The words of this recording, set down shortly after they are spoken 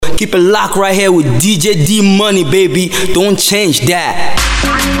Keep it locked right here with DJ D Money, baby. Don't change that.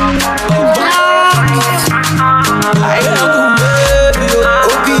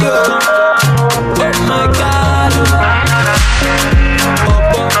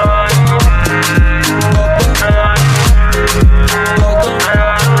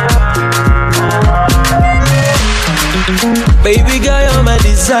 Baby girl, you're my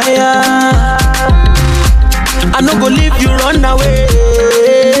desire. I no go leave you run away,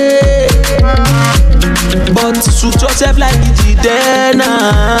 but suit yourself like Jidena.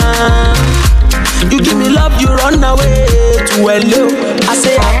 You give me love, you run away to hello. I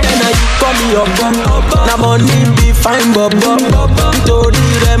say Abena, you call me up. Na money be fine, bobo. Nítorí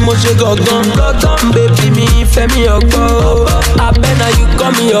rẹ̀ mo ṣe gangan. Baby mi fẹ́ mi ọkọ. Abena, you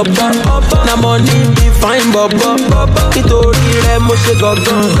call me up. Na money be fine, bobo. Nítorí rẹ̀ mo ṣe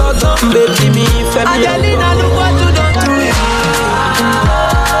gangan. Baby mi fẹ́ mi ọkọ. Adelina, look what you done to me.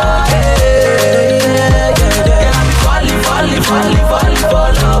 Falling for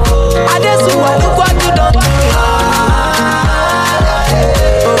love. Adesuwa, look what you done to me.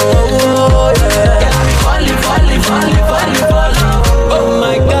 Falling for love. Oh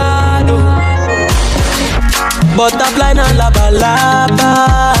my God. Butterfly na laba laba.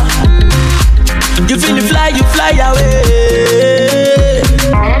 You feel the fly, you fly away.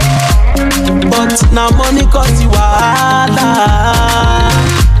 But now money cause you wahala.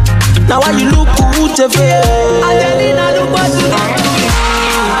 Now why you look good to feel? Adelina, look what you done to me.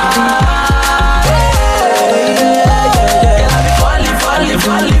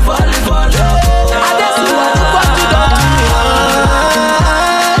 Falling for love. Adesuwa, look what you done to me.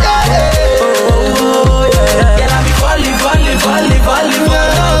 Girl, I be falling for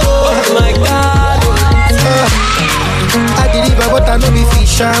love. Oh my God. I deliver but I know be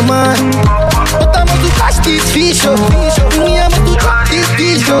fisherman. But I must to catch this fish, oh. Me, I must to catch this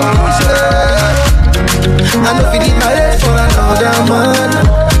fish, oh. I know if you need my head for another man,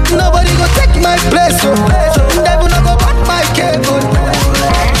 nobody go take my place, oh. Devil no go back my cable.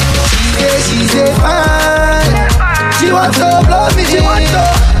 She's a fan. She wants to blow me, she wants to.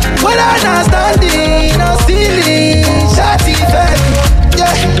 When I'm not standing, no ceiling, shawty fake.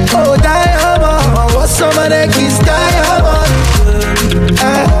 Yeah, oh diamond, what's some of that kiss diamond?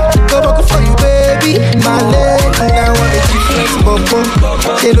 Go back for you, baby, my leg. Now want to keep flex, bump.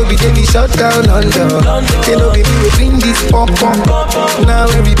 They no be David shut down under. They no be me we bring this pop. Now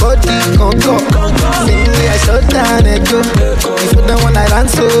everybody come. Same way I shut down echo. If you don't want I run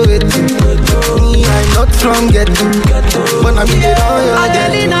so it. Me I'm not from ghetto, but I'm in the royal.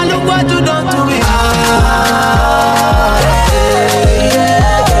 Adelina, look what you done to me.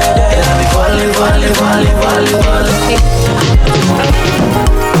 Falling.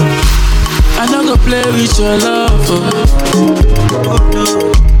 I no go play with your love, oh no.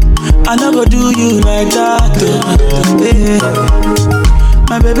 I no go do you like that, oh yeah.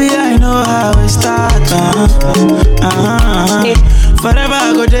 My baby, I know how it start, Forever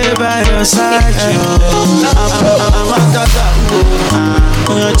I go there by your side, I'm a tata,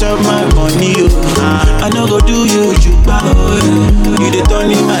 you chop my money, I no go do you juba, you the turn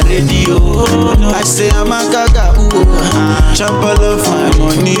in my radio. I say I'm a gaga, chop all of my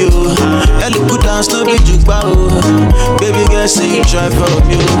money, you put down no be juba, baby girl say you try for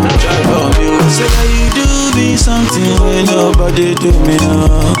me. Say that you do me something when nobody do me,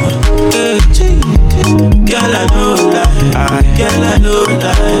 girl I know lie, girl I know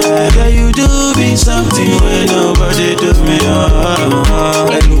lie. Girl you do me something when nobody do me.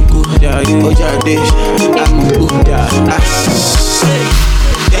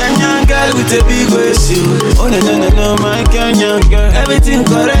 Kenyan girl with a big waist, you. Oh no, my Kenyan girl. Everything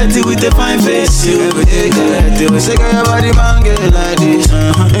correct with a fine face, you. Everything correct. You say your body banging like this,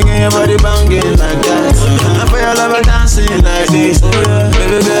 get your body banging like that. I feel your lover dancing like this,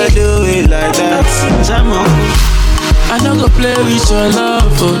 baby girl do it like that. I no go play with your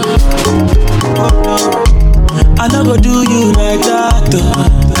love, I no go do you like that,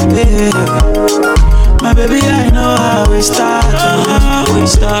 yeah. My baby, I know how we start, I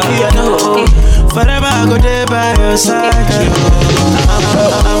know. Forever I go there by your side,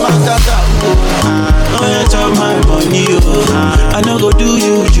 I'm a tata, you chop my money, I no go do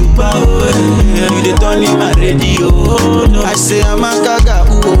you juba, you the turn in my radio. I say I'm a gaga,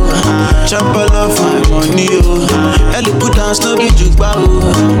 chop all of my money, you put down no be juba,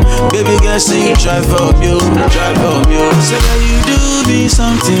 baby girl say you try for me. Say that you do me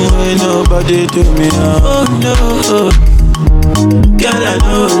something when nobody do me, oh no. Girl, I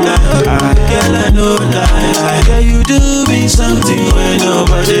know lie, girl, you do me something when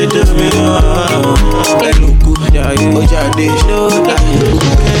nobody do me.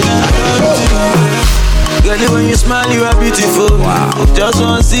 Girl, you are beautiful. Wow. Just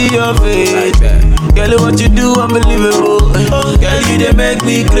wanna see your face. Girl, what you do, unbelievable. Girl, you they make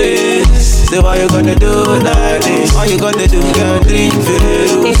me crazy. Say what you gonna do like this? What you gonna do? Girl, drink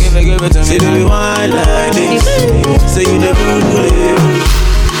Veru. Give it to me. Say do you want like this? Say you the good.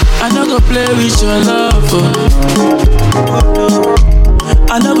 I not go play with your love.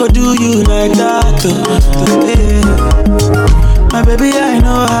 I not go do you like that. My baby, I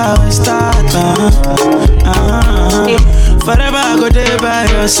know how I start. Forever I go there by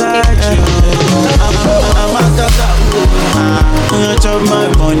your side. I'm a gaga. I chop my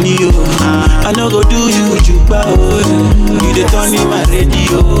money. I no go do you juba. You the turn in my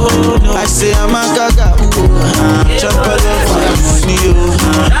radio. I say I'm a gaga. Chop all of my money.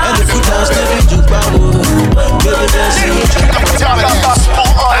 And the food house to be juba. Baby, that's you.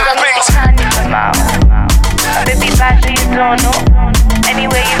 Baby, bad, you don't know.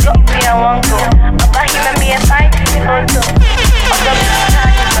 Anyway, you got me, I won't go. About him and me, I find you photo. I'm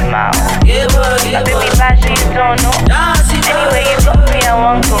the baby, bad, you don't know. Anyway, you got me, I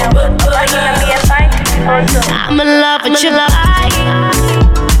won't go. About him and me, I find you photo. I'm in love with your life.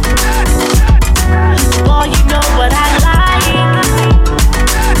 Boy, you know what I like.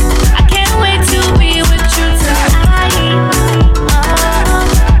 I can't wait to be with you tonight.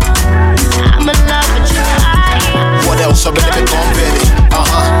 I'm in love with your life. What else? I'm gonna be gone, baby.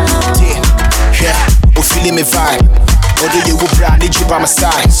 Yeah, we're feeling me vibe. Although you will brand, need you by my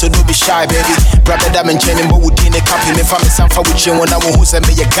side. So don't be shy, baby. Brother, I'm enjoying but we didn't copy me. Family, some for with you when I want who send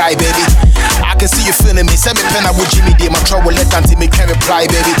me a guy, baby. I can see you feeling me. Send me pen, I would Jimmy D. My trouble, let until me can reply,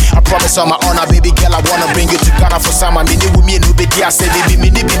 baby. I promise on my honor, baby girl. I wanna bring you to Ghana for summer. Me with me and no baby. I say, baby, me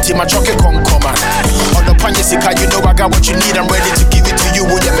need binti, my chocolate con come on the Panyasika, you know I got what you need. I'm ready to give it to you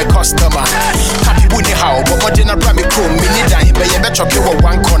when you're my customer. Happy with the how, but what didn't I me cool? Me need that, but you better chocolate with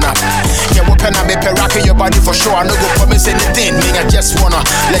one corner. Yeah, what pen I make a rock in your body for sure. I know go promise anything, me. I just wanna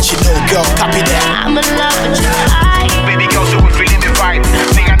let you know, girl, copy that. I'm in love with your life. Baby girl, so we're feeling the vibe.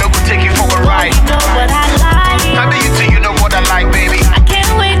 Think I know we'll take you for a ride. You know what I like. How do you do? You know what I like, baby. I can't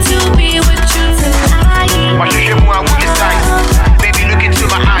wait to be with you tonight. Watch you move on with your side. Baby, look into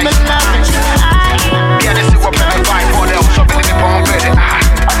my eyes. I'm in love with your life. Yeah, this is what better vibe for them. So baby, bomb better.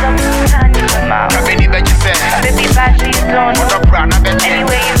 Baby, bet you say. Baby, bad, you don't know. What up, bro?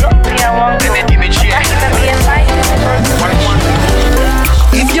 Anyway, you got me, I won't go.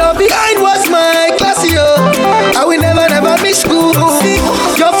 If your behind was my class, yo, I will never miss school.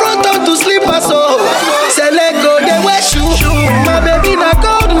 Your front on to slippers, so say let go, they wear shoe. My baby not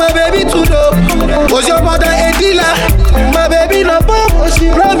gold, my baby too dope. Was your mother a dealer? My baby not bomb, was she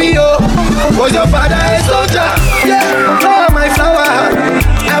Romeo? Was your father a soldier? Yeah, flower my flower.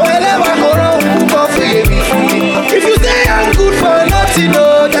 I will never go wrong for free. If you say I'm good for nothing,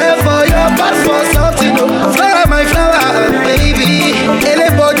 no, therefore you're bad for something, no. Flower my flower, baby.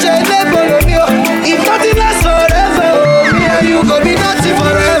 If nothing lasts forever, oh, me and you go be nothing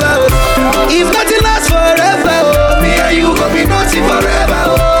forever. Oh. If nothing lasts forever, oh, me and you go be nothing forever.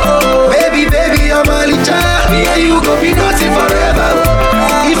 Oh. Baby, baby, I'm a licha. Me and you go be nothing forever.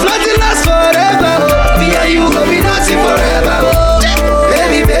 Oh. If nothing lasts forever, oh, me and you go be nothing forever. Oh.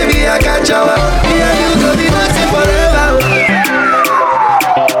 Baby, baby, I can't shower. Me and you go be nothing forever. Oh.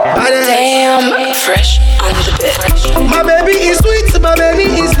 Damn, fresh on the bed. My baby is sweet, my baby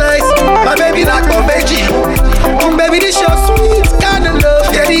is nice. My baby like Bombeji. Baby, this your sweet kind of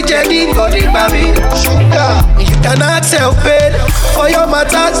love. Jetty, got it, baby. Sugar, you cannot help it. For your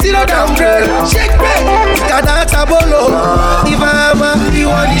matter, zero down, girl. Shake me, you cannot abolo. If I am a, you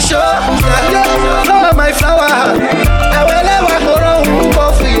on the show. Yeah, flower my flower. I will never go wrong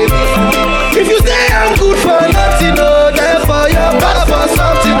for free. If you say I'm good for nothing, no, therefore you're bad for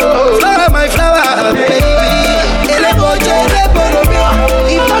something, no. Flower my flower, baby.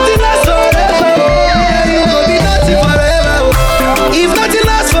 If nothing lasts forever, you go be nothing forever. If nothing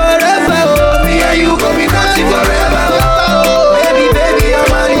lasts forever, me and you go be nothing forever. Baby, baby,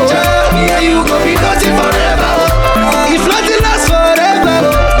 I'm a ninja. Me and you go be nothing forever. If nothing lasts forever,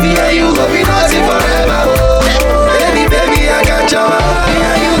 me and you go be nothing forever. Baby, baby, I can't shower. Me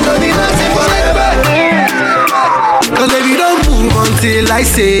and you go be nothing forever. Cause baby, don't move until I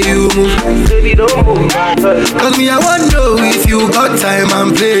say you move. Baby, don't move. Cause me, I wanna know if you got time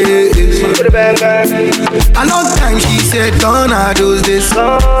and place. A long time she said, gonna do this.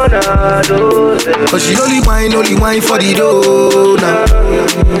 But she only wine for the dough now.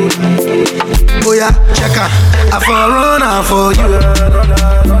 Oh yeah, check her. I for run out for you.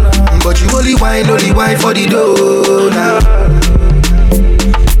 But you only wine for the dough now.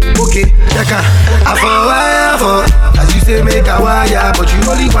 Okay, check her. I for wire for. As you say, make a wire. But you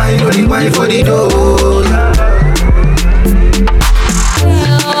only wine for the dough now.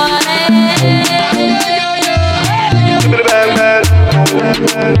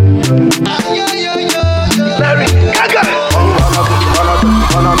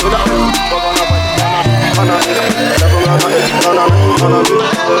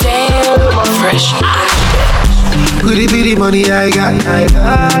 money I got.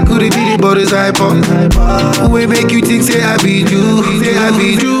 Could it be the borders I pop? Who will make you think say I be you? Say I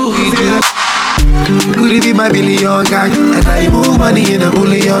be you. Could it be my billion gang? And I move money in a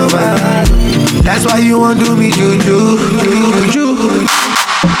bullion bag. That's why you want to me juju.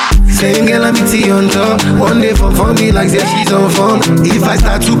 Same girl I meet on top. One day for me like say she's on phone. If I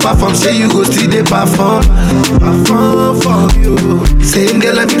start to perform, say you go still they perform. Perform for you. Same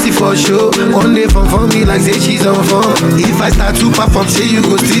girl I meet for show. One day for me like say she's on phone. If I start to perform, say you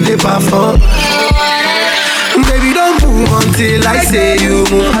go still they perform. Baby, don't move until I say you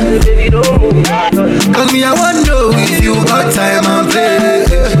move. Cause me, I wonder if you got time and place.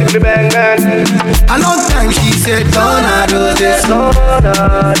 A long time she said, don't I do this.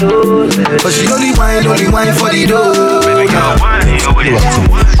 But she only wine for the dough.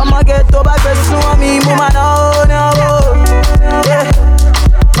 I'ma get to back to show me, mama, no. Yeah,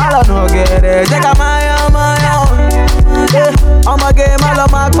 Malo no get it. Take a my yeah, I'ma get Malo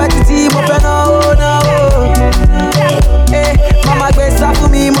Mark back to tea, no. Hey, mama get stuff for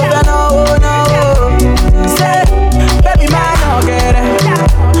me, no. Say, baby, man, no get it.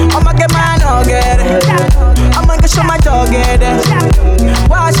 I'ma get man, no get it. I'ma get show my dog get it.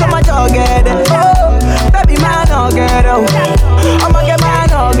 Why show my dog get it? Oh, baby, man, no get it. I'ma get man,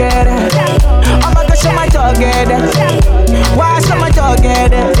 no get it. I'ma get show my dog get it. Why show my dog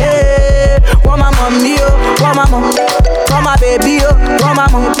get it? Hey, want my mommy, oh, want my mom, want my baby, oh, want my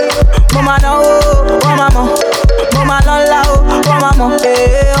mom, mama no, want my mom. Mama Lola, oh, mama,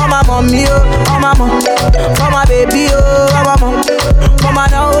 eh, oh my mommy, oh, mama, mama baby, oh, mama, mama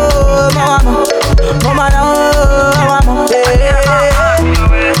no, mama, mama no, mama, eh.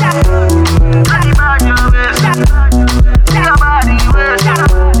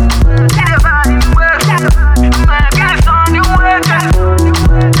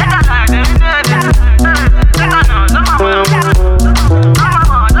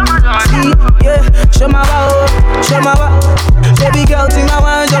 Baby girl, think I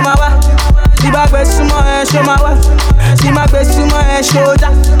want show my wife. See my best to my show my wife. See my best to my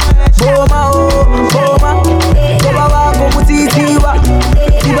shoulder. Boma oh, boma. Boma wa go puti tiwa.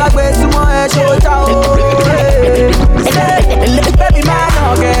 See my best to my shoulder oh. Baby man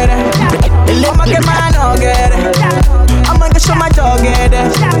no get it. I'ma get man no get it. I'ma get show my dog get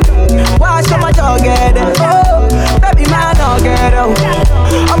it. Why show my dog get it? Oh, baby man no get it.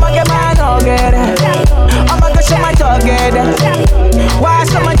 I'ma get man no get it. I'ma get show my dog get it. Why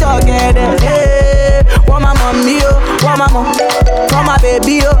show my dog get it? Hey, want my mommy oh, want my mom, want my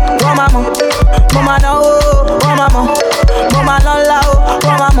baby oh, want my mom, mama no oh, want my mom, mama Lola oh,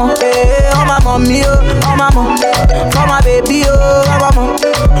 want my mom, hey, want my mommy oh, want my mom, want my baby oh, want my mom,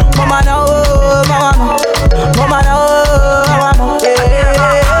 mama no oh, mama no oh, want my mom, hey.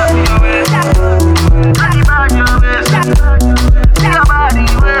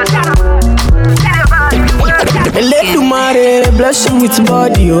 Let you marry, bless you with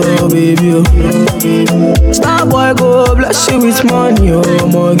body, oh baby, oh. Star boy go, bless you with money, oh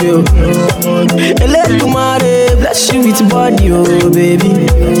my girl. Let you marry, bless you with body, oh baby.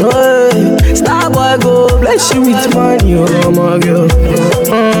 Oh, star boy go, bless you with money, oh my girl.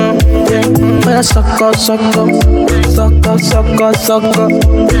 Yeah, sucker,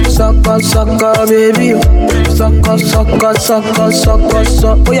 baby. Sucker.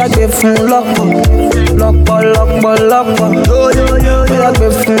 Oh yeah, give him lock. Oh yeah,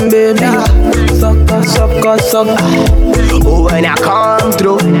 give him baby. Sucker. Oh, when I come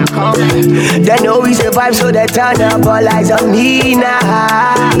through, they know we survive, so they turn up all eyes on me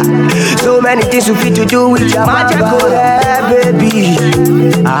now. So many things we fit to do with your mama, baby.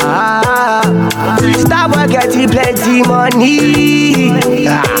 Star boy getting plenty money.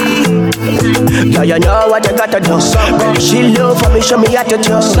 Yeah, you know what you gotta do. Baby, she love for me, show me how to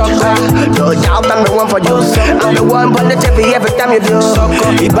do. No doubt I'm the one for you. I'm the one for the TV every time you do.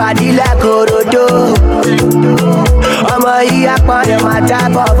 Your body like Orodo. I'm a yakman, my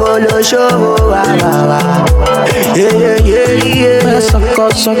type of polo show. Yeah.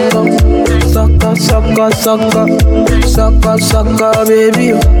 Sucker,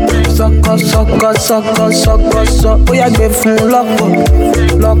 baby. Sucker. Oh yeah, give him lock.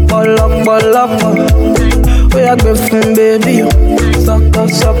 Oh yeah, give him baby. Sucker.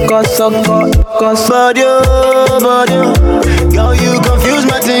 Body. Girl, you confuse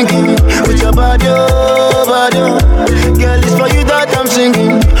my thinking with your body. Girl, it's for you that I'm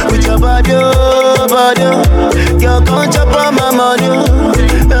singing with your body. Girl, can't chop on my money.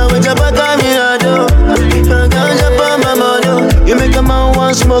 With your back on me, I do. Can't chop on my money. You make a man want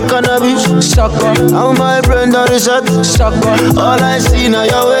and smoke cannabis. Sucker, How my brain done reset. sucker, All I see now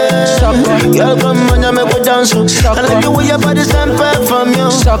your way. sucker, Girl, come on, you make me dance. I like the way your body stand back from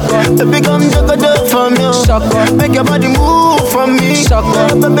you. sucker, Baby, come take a dip from you. sucker, Make your body move from me.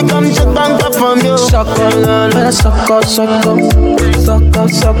 sucker, Baby, come take bank up from you. sucker, sucker, sucker, sucker,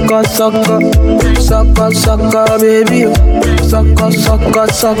 sucker, sucker, sucker, sucker, baby, sucker, sucker,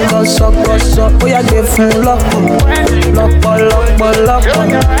 sucker, sucker, sucker. Oh, yeah, give me lock, lock, lock, lock.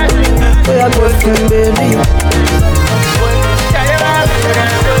 Oh, yeah, give me, baby.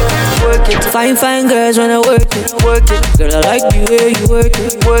 Fine, fine girls wanna work it, work it. Girl, I like the way you work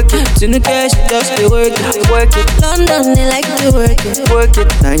it, work it. In the cash, just be work it, work it. London, they like to work it, work it.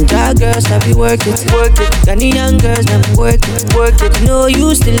 Nigeria girls, I be work it, work it. Ghanaian girls, them work it, work it. You know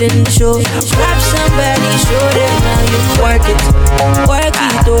you still in the show. Grab somebody, show them now you work it, work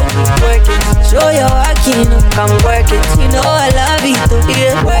it, oh, work it. Show your working, come work it. You know I love it, oh,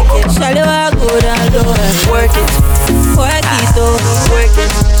 yeah, work it. Shall I go down low and work it, oh, work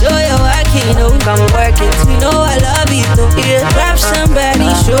it. Show your working, oh, come work it. You know I love it, oh, yeah. Grab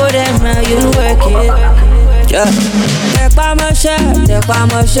somebody, show them how you work it. Yeah. Take my share.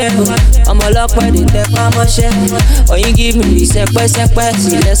 I'm a lock ready, take my share. When you give me the sekwe,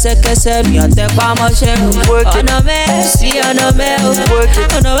 see me, I take my share. On a mess, see on a mail.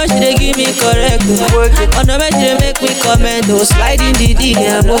 On a mess, they give me correct. On a mess, they make me comment. Oh, slide in the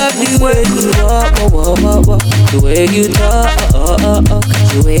DM. Love the way you walk, the way you talk.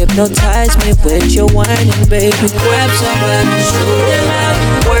 You hypnotize me with your whining, baby. Grab somebody, show them how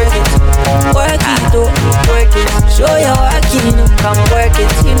you work it. Work it, oh, work it. Show your working, come work it.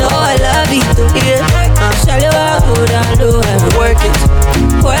 You know I love it, oh, yeah. Shall you go down low and work it,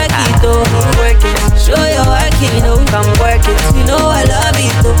 oh, work it. Show your working, oh, come work it. You know I love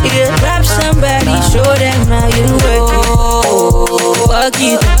it, oh, yeah. Grab somebody, show them how you work it, oh, work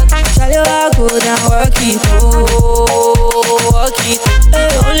it. Shall you go down, work it, oh, work it.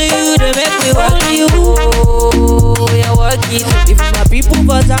 Hey, only you, they make me work you, oh, yeah, work it. If my people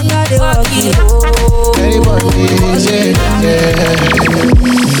for Zanga, they work it, oh.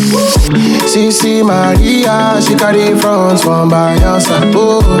 Sisi Maria, she carry front from Bayelsa.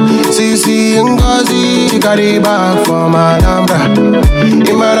 Oh, Sisi Ngozi, she carry back from Alhambra.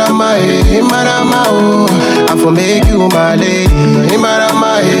 Imarama, oh, I for make you my lady.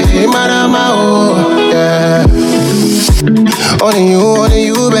 Imarama, oh, yeah. Only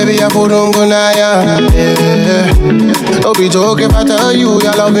you, baby, I put on Gunaya. Yeah. Don't be joking if I tell you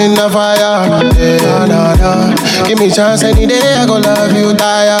your love in the fire. Yeah, nah. Give me chance any day, I go love you,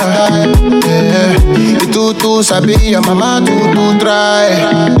 tire. Yeah. You too sabi, your mama too try.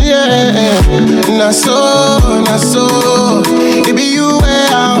 Yeah, na so. It be you where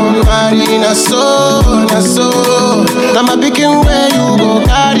I'm married, na so. Now my picking where you go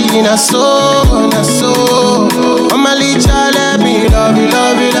carry, na so. Mama Licha, let me love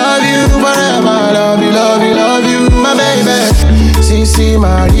you forever. Love you, my baby. Sisi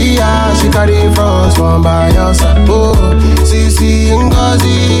Maria, she carry front from Bayelsa. Oh, Sisi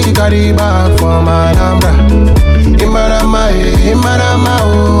Ngozi, she carry back from Alhambra. Imarama,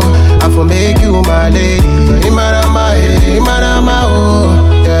 oh, I for make you my lady. Imarama,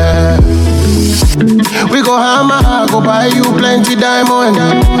 oh, yeah. We go hammer, go buy you plenty diamond.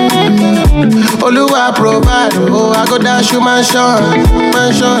 Oluwa provide, oh, I go dash you mansion.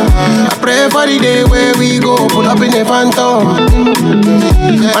 I pray for the day where we go put up in a phantom.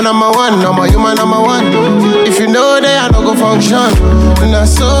 Man, number one, you man number one. If you know that I don't go function. Na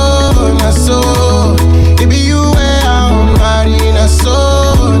so. It be you where I'm married, na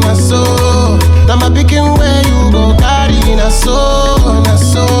so. Now my picking where you go carry, na so.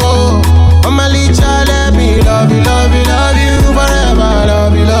 Mama Licha, let me love you forever.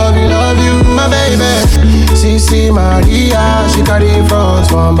 Love you, my baby. Sisi Maria, she carry front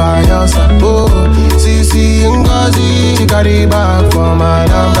from Bayelsa. Oh, Sisi Ngozi, she carry back from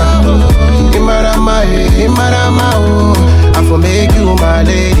Alhambra. Imarama, oh, I for make you my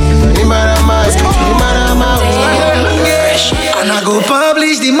lady. Imarama, oh. And I go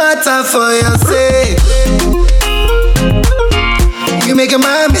publish the matter for your sake. You make a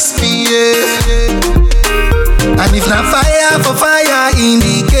man misbehave. And if not fire for fire,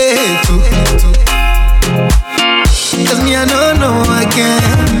 indicate too. Cause me I don't know again.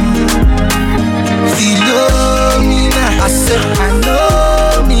 Feel me now. I said I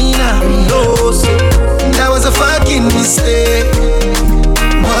know me now. No, so that was a fucking mistake.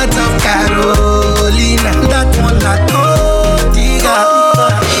 What of Carolina? That one like Codiga.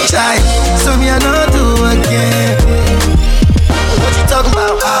 Child, so me I don't do again. What you talking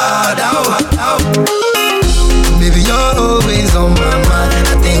about? Baby, you're always on my mind.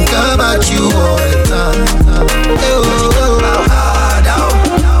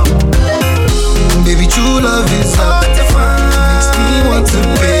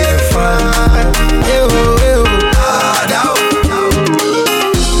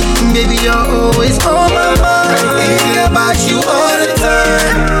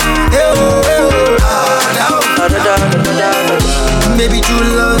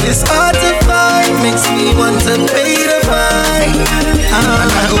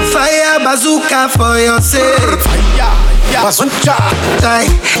 bazooka for your sake.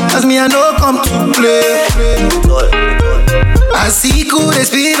 Cause me I know come to play. I see cool they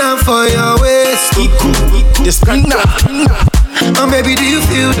spin up for your waist. The spinner. Oh baby, do you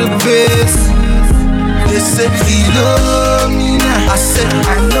feel the bass? They said Philomena. I said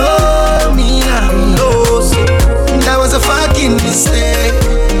I know Mina. No, so that was a fucking mistake.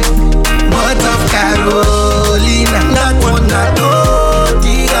 What of Carolina? That one I know,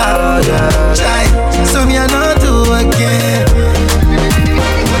 dear. Try, so me I know do again.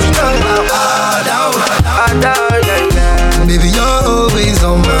 Baby, you're always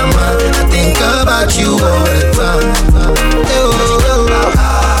on my mind. I think about you all the time.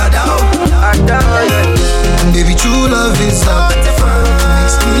 Baby, true love is hard to find.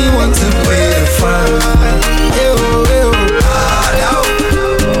 Makes me want to pay the fine.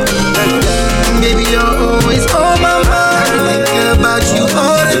 Baby, you're always on my mind. I think about you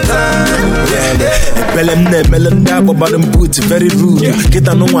all the time. Melon dab about them boots, very rude. Get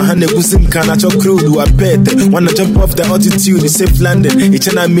a no one hand, Gusim can at your crew, do a pet. Wanna jump off the altitude, safe landing. Each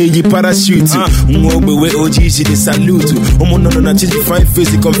and I made you parachute. Way OGG, they salute. No, fine face,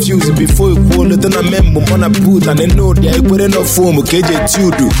 they confused. Before you call it, then I remember on a boot, and they know they put enough form, KJ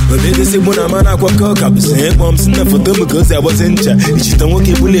do. But they say, when I'm an aqua cock, I'm saying, Mom's enough for them because I was in charge. She don't walk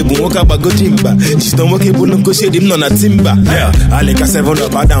a bullet, walk up a good timber. She don't walk a bullet, go shade him on a timber. Yeah, I like a 7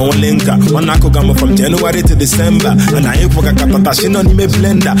 up, I down one linker. One Nakogama from January to December. And I ain't forgot Kapata, she don't need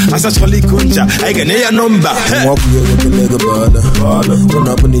blender. As a Charlie Kunja, I can hear a number. Walk here with the leg of baller. When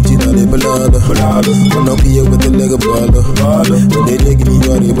up on the Gina, they balada. When up here with the leg of baller. When they dig me,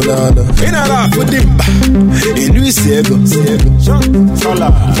 you're the balada. In a laugh with him. In New Sego.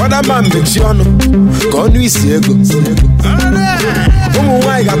 What a man makes you on. Go New Sego.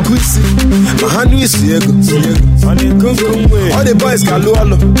 Why got Quissy? Mahanu is Sego. All the boys can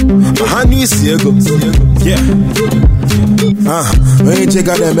lolo. Mahanu is Sego. Yeah. When you check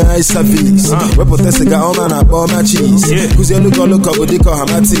out them ice service, we protest got on and up all my cheese. Cause you look up with the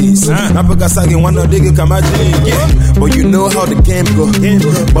Hamatis. Napagasagi one of the Kamaji. But you know how the game go.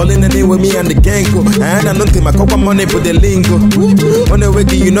 Balling the name with me and the gang go. And I don't think my copa money for the lingo. On the way,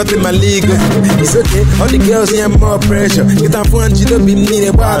 you not in my league. It's okay, all the girls need more pressure. Get a phone, you don't be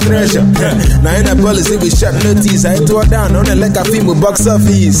needed wild treasure. Now in a policy, we shut notice. I tore down on the like a film with box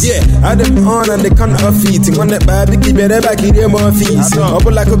office. Yeah, I them on and they can't off it. One that baby keep it back here more fees.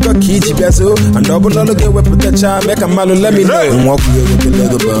 Double like a kid, so and double all again with the child. Make a malo, let me know. Walk here with the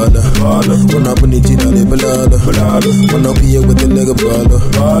leg of baller. When up on the Gina, they balada. When up here with the leg of baller.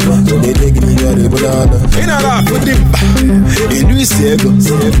 When they dig me, you're the balada. In a laugh with him. In New Sego.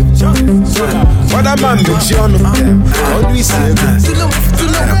 What a man makes you on. How do we say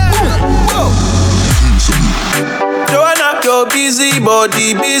Joanna, your busy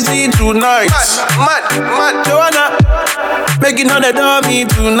body, busy tonight. Mad, Joanna, making all the dummy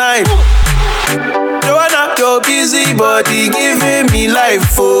tonight. Joanna, your busy body, giving me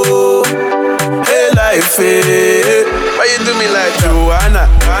life, oh, hey life, hey. Why you do me like Joanna,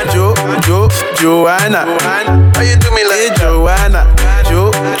 Joanna? Why you do me like Joanna,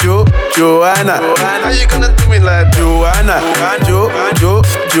 Joanna? How you gonna do me like Joanna,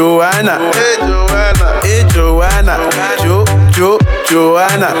 Joanna? Hey Joanna,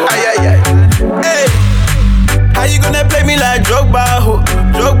 Joanna? Ay. Hey, how you gonna play me like Drogba, ho?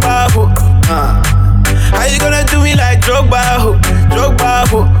 How you gonna do me like Drogba, ho?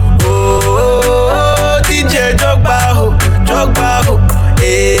 Oh, DJ Drogba, ho.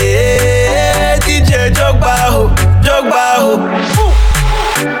 Hey, DJ Drogba, ho.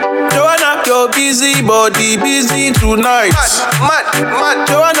 Joanna, your busy body, busy tonight. Mad,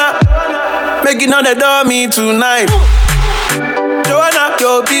 Joanna, making all the dummy tonight. Joanna,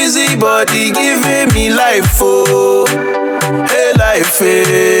 your busy body, giving me life, oh, hey life,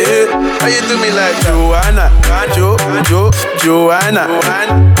 hey. How you do me like Joanna, Joanna?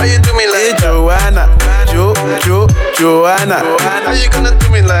 How you do me like Joanna, Joanna? How you gonna do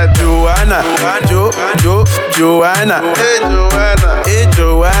me like Joanna, Joanna? Hey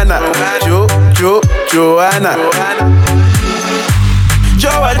Joanna, Joanna?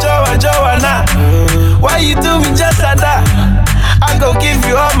 Joanna, why you do me just like that? I go give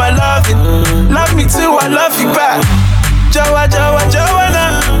you all my loving. Love me too, I love you back.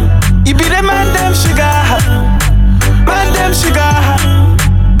 Joanna, you be the man them sugar.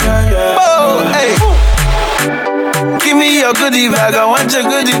 Oh, hey. Give me your goodie bag, I want your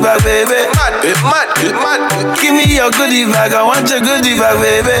goodie bag, baby. Mad. Give me your goodie bag, I want your goodie bag,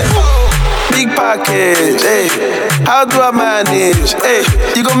 baby. big package, hey. How do I manage? Hey,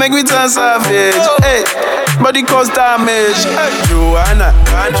 you gon' make me turn savage, hey. Body cause damage, hey. Joanna,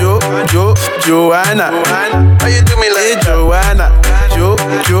 Joanna, how you do me like Joanna?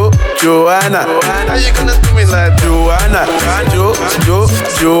 Joanna, how you gonna do me like Joanna?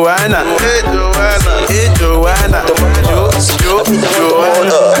 Joanna, hey Joanna, Joanna.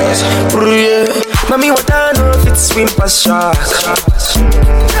 Mommy, what I know if it's swim past shark.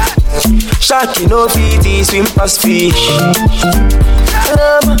 Shark, you know fit swim past fish.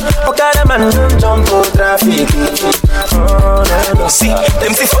 What kind of man don't jump for traffic? Oh, no. See,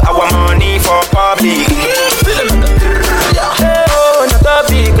 them see for our money for public. Oh, not a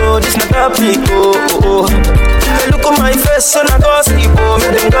big, oh, this not a big, oh. They look at my face, so I go sleep, oh,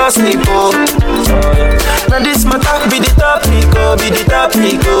 make them go sleep, oh. Now this matter be the topic, oh.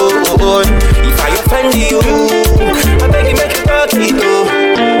 If I offend you, I beg you make you talk it, oh.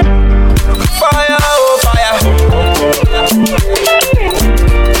 Fire, oh, fire.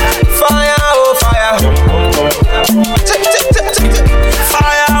 Fire, oh, fire.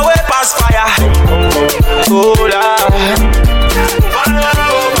 Fire, way past fire. Oh, Lord. Fire,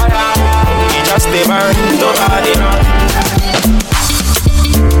 oh, fire. You just stay burn, nobody know.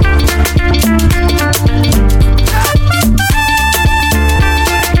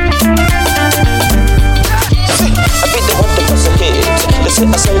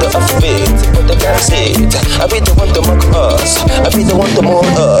 I sang the alphabet, but they can't say it. I be the one to mock us, I be the one to mold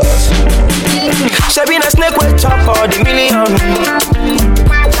us. She be a snake with chop for the million.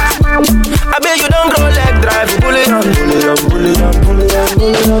 I bet you don't grow like drive bullion.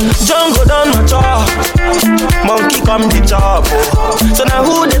 Jungle down my chop, monkey come the chop. So now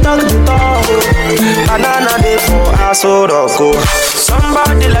who they talk to talk? Banana day for ass or rock.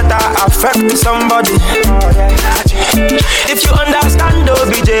 Somebody let her affect somebody. If you understand,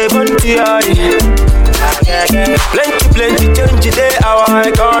 OBJ Bunty, plenty change today our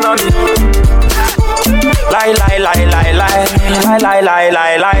economy. Lie,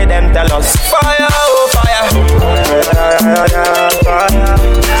 them tell us fire, oh fire.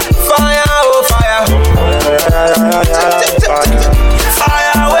 Fire, oh fire.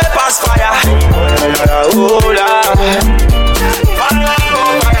 Fire, way past fire. Oh Lord. Fire,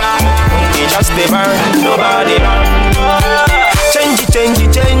 oh fire. You just stay burn, nobody burn. Change,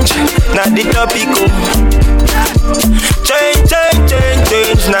 now the topic, oh. Change,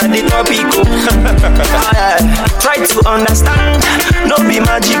 now the topic, oh. Try to understand, no be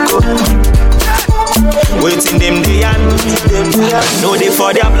magical. Waiting them the end, no they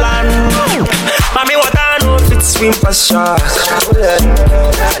for their plan. Mommy, what I know if it swim past shark.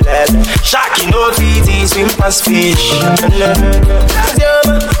 Shark, you know fit swim past fish.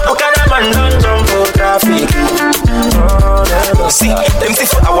 What kind of man don't jump for traffic? See, them see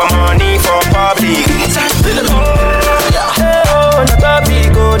for our money for public. Oh, not a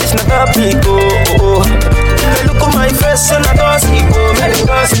big, oh, this not a big, oh. They look at my face, so not a sleep, oh, make me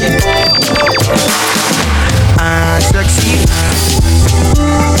go sleep, oh. Sexy.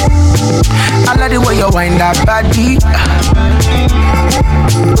 I like the way you wind that body.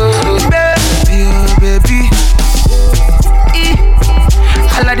 Baby.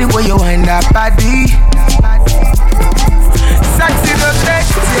 I like the way you wind that body. Sexy rotate,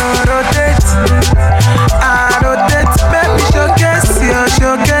 I rotate, baby showcase,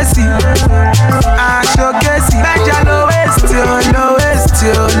 bend your lowest.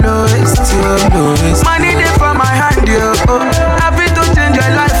 Money there for my hand, yo. Happy to change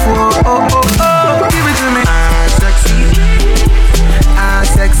your life, oh. Give it to me. Sexy,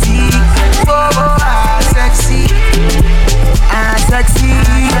 sexy,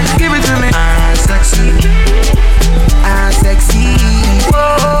 give it to me. Sexy,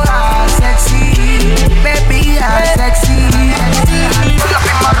 baby, sexy. Pull up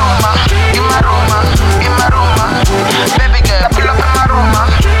in my room, baby girl. Pull up in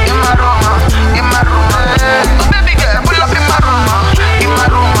my room, baby girl. Pull up in my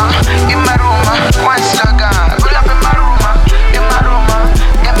room, one sugar. Pull up in my room,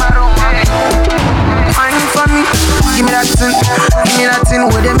 Fine for me, give me that thing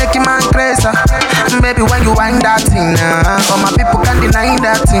where they make man crazy. Baby, when you wind that thing, all my people can't deny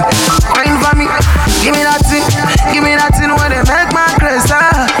that thing. Fine for me, give me that thing where they make man crazy.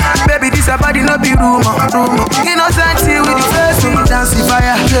 Baby, this a body no be rumor. Innocent with the face, when you dance the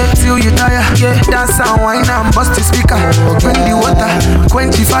fire, till you tire. Dance and wine and bust the speaker. Bring the water,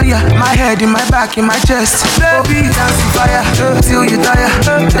 quench the fire. My head in my back, in my chest. Baby, dance the fire, till you tire.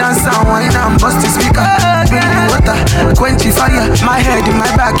 Dance and wine and bust the speaker. Bring the water, quench the fire. My head in my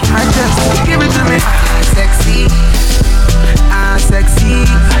back, in my chest. Give it to me. Sexy, sexy.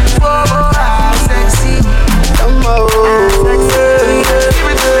 Oh,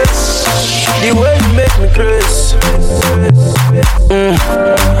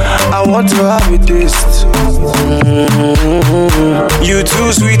 I want to have a taste. You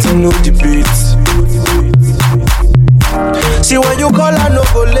too sweet and no debate. See when you call I no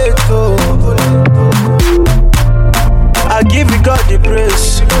go late oh. I give you God the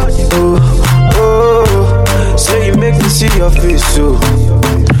praise. Oh, oh, say you make me see your face so.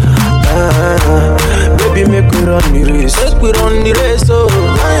 Baby make we run the race. Make we run the race oh.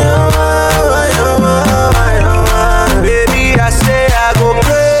 Baby I say I go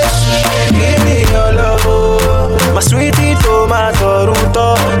crazy. Give me your love oh. My sweetie tomato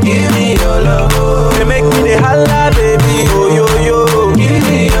ruto. Give me your love oh. They make me the holla baby oh yo yo. Give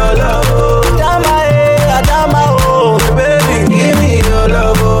me your love oh. Adama Adama oh baby. Give me your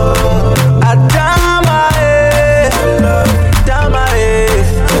love oh. Adama Adama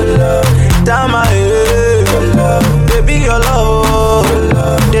Adama baby your love oh.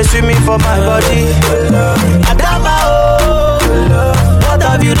 They sweet me for my body. Adama oh. What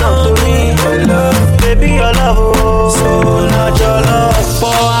have you done to me? Baby your love oh. So not your love.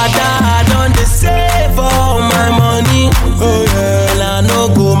 For Ada I done the save all my money. Oh yeah. And I no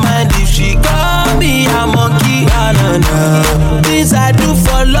go mind if she call me a monkey. Nah, nah, nah. Things I do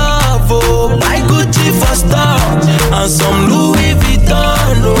for love oh. My Gucci for stuff and some Louis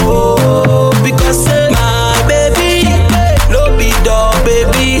Vuitton oh. Because my baby no be dog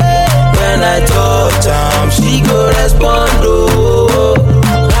baby. When I touch she go respond oh.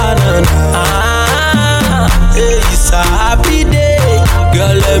 Nah, nah, nah. It's a happy day.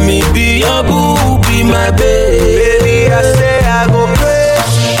 Girl, let me be your boo, be my baby. Baby, I say I go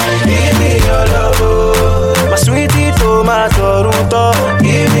crazy. Give me your love oh. My sweetie tomato ruto.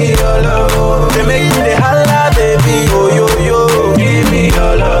 Give me your love oh. They make me the holla baby oh yo yo. Give me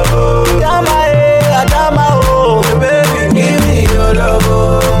your love oh. Adama Adama oh baby. Give me your love oh.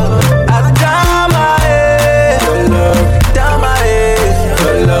 Adama Adama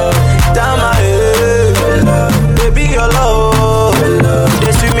Adama baby your love oh.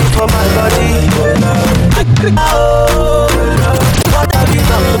 They sweet me for my body. Oh, what have you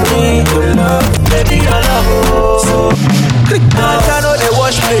done to me? Baby your love oh. I know they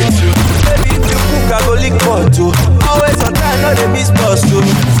wash plates baby if you cook I go lick pot too. Always on time, no they miss bus too.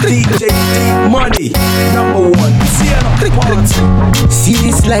 DJ D Money #1. See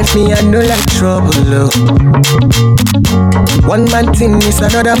this life, me I know like trouble, oh. One man thing is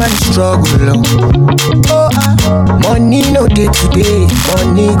another man struggle, oh. Money no day today,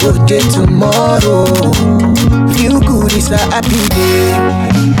 money go day tomorrow. Feel good is a happy day.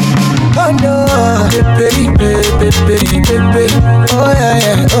 Oh no, baby. Oh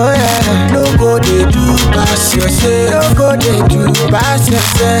yeah. No go they do pass yourself. No go they do pass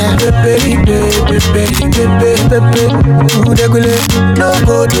yourself. Baby. No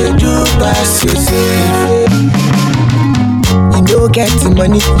go they do pass yourself. You don't get the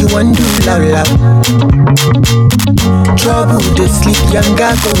money, you want to do la. Trouble they sleep,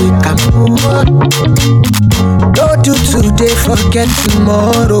 younger go wake up. Don't do today, forget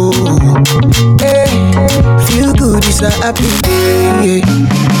tomorrow. Hey, feel good is a happy day.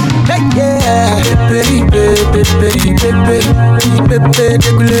 Yeah, baby.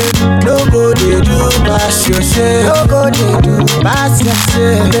 No go they do pass yourself. No go they do pass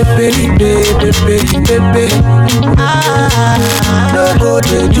yourself. Baby. No go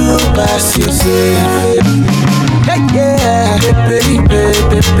they do pass yourself. Yeah, baby.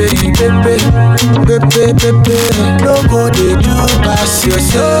 No go they do pass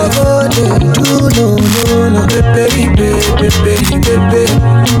yourself. No go they do no. Baby.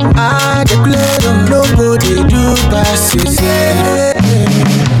 I declare no go they do pass yourself.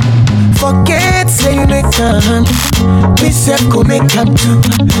 Forget say you make time. We said go make time too.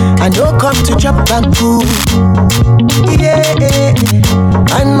 I don't come to chop and cool. Yeah.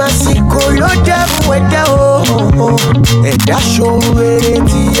 And my siko lo devil weather oh. And that show where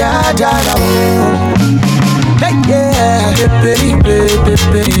it's yadara oh. Yeah, baby.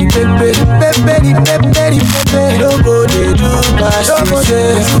 No go they do pass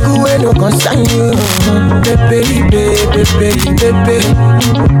yourself. Go away no concern you. Baby.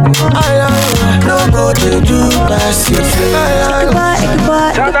 No go they do pass yourself. Boy.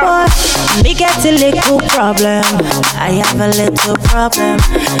 Me get a little problem. I have a little problem.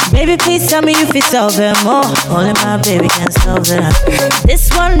 Baby, please tell me if you solve them. Oh, only my baby can solve them. This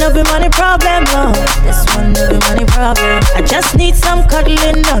one no be money problem, no. This one no be money problem. I just need some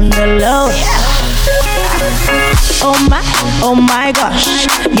cuddling on the low. Oh my gosh.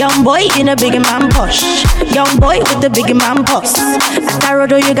 Young boy in a big man push. Young boy with the big man pulse. At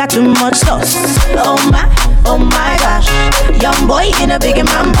Tarodo you got too much sauce. Oh my gosh. Young boy in a big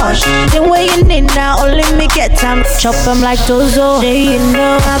man push. The way you need now, only me get time. Chop them like Tozo. Do you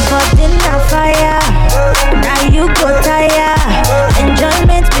know I bought in a fire? Now you go tire.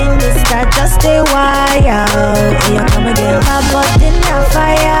 Enjoyment minister, just a wire. Here come again. I bought in a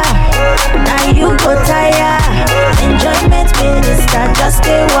fire. Now you go tire. Enjoyment minister, just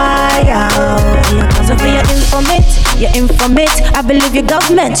a wire. So for your informate, I believe your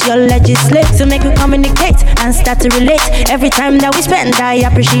government, your legislate to make you communicate and start to relate. Every time that we spend, I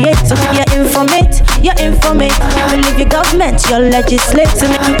appreciate. So for your informate, I believe your government, your legislate to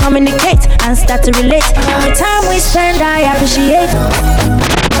make you communicate and start to relate. Every time we spend, I appreciate.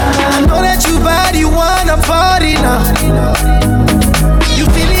 I know that you bad, you wanna party now. You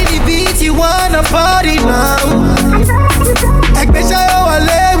feeling the beat, you wanna party now.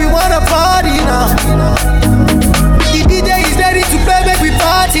 We wanna party now. The DJ is ready to play, make we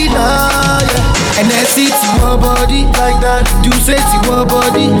party now. Yeah. And then sit to your body like that. Do say to your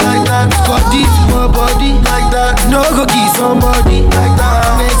body like that. Scotty to your body like that. No go kiss somebody like that.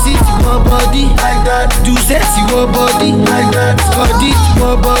 And then sit to your body like that. Do say to your body like that. Scotty to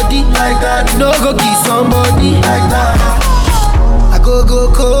your body like that. No go kiss somebody like that. I go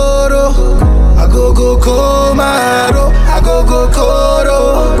Koro. I go Komaro, I go Koro,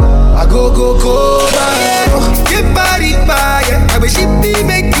 I go Komaro. Get body fire, I wish it be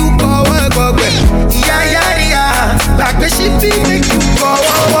make you go work. Yeah. Like the shit be make you go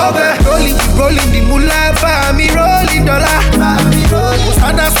over. Rolling the moolah, for me rolling dollar.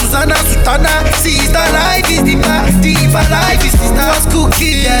 Susanna, sister life is deeper life is sister. Was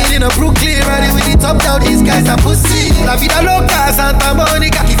cooking in a Brooklyn, riding with the top down. These guys are pussy. La vida loca, Santa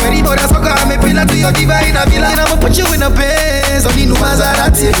Monica. If anybody soccer, I'm a pillar to your diva in a villa. And I'ma put you in a Benz, on the new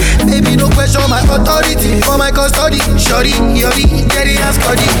Maserati. Baby, no question my authority. For my custody, shorty, yori, get it and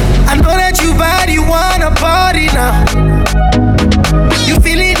scotty. I know that you bad, you wanna party now. You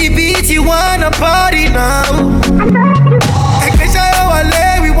feeling the beat, you wanna party now.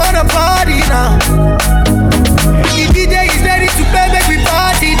 We wanna party now. The DJ is ready to play, make we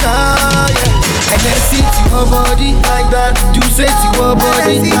party now. Yeah. And then sit to your body like that. Do say to your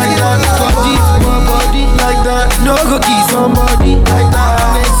body like that. Body to your body like that. No go kiss somebody like that.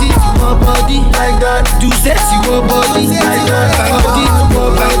 And then sit to your body like that. Do say to your body like that. Body to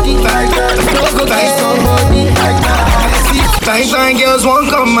your body like that. No go kiss somebody like that. Fine girls won't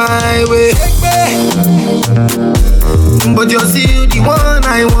come my way. But you're still the one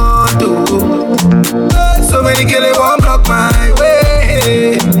I want to. So many girls won't block my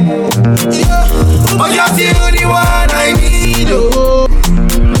way. But you're still the one I need. Oh.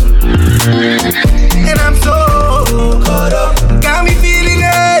 And I'm so caught up. Got me feeling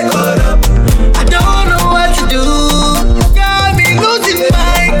it. Caught up. I don't know what to do. Got me losing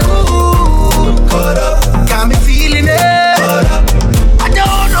my cool. Caught up. Got me feeling it. Caught up. I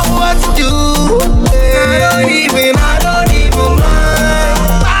don't know what to do. I don't even mind.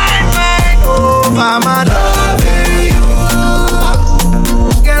 I'm loving you.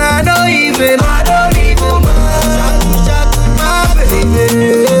 Girl, I don't even mind. My baby,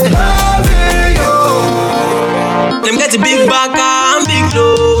 loving you. Them get a big back and big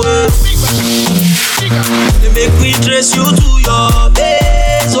low. They make me trace you to your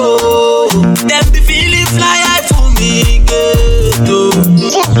base. Oh, them be feeling fly high for me, girl.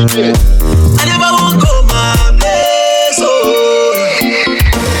 I never won't go my place. Oh.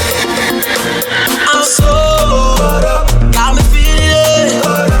 Got me feeling it,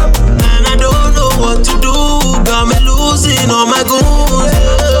 and I don't know what to do. Got me losing all my goons.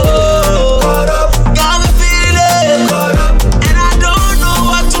 Got me feeling it, and I don't know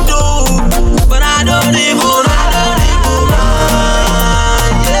what to do. But I don't even mind.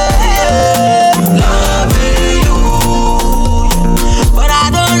 Yeah. Loving you, but I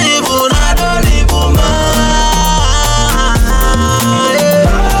don't even mind.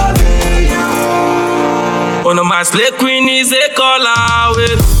 One of my slay queen is a call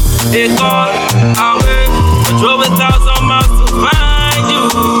away. A call away. I drove 1,000 miles to find you.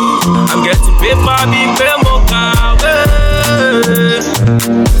 I'm getting paper, big mocha away.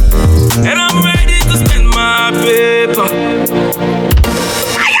 And I'm ready to spend my paper.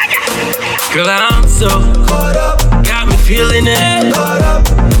 Girl, I'm so caught up. Got me feeling it. Caught up.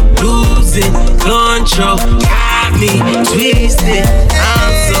 Losing control. Got me twisted.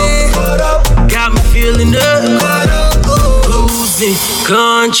 I'm so caught up. Got me feeling it, losing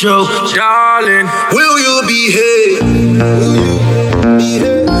control, darling. Will you behave?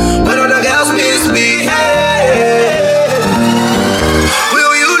 When other girls misbehave?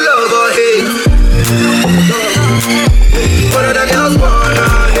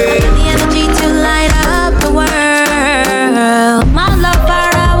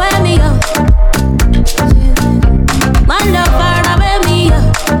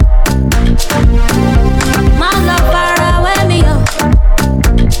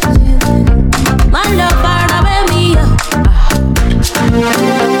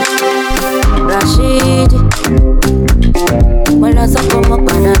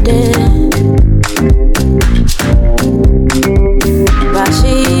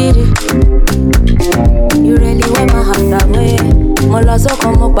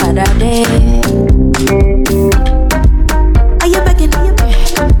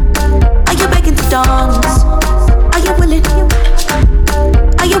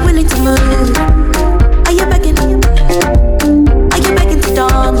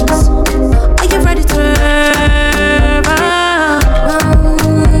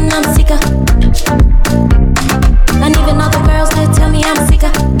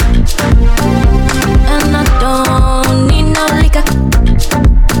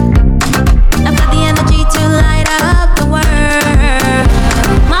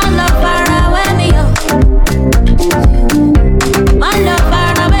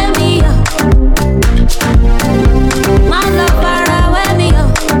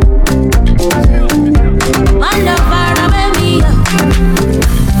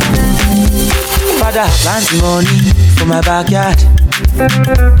 Father, plenty money for my backyard.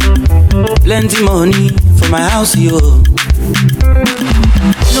 Plenty money for my house, yo.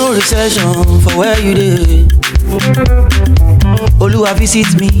 No recession for where you dey. Oluwa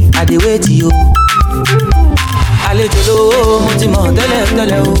visit me, I dey wait yo. Àlejò lówó, mo ti mọ̀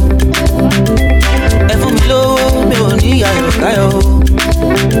tẹ́lẹ̀ o. Ẹ fún mi lówó, mi ò ní ayọ̀ káyọ̀ o.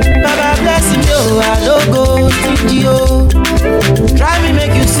 Baba bless me o, I no go stingy o. Try me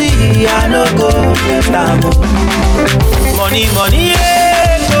make you see, I no go waste time o. Money, money,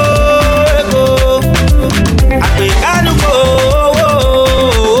 ego, ego. Àpèkánú kò.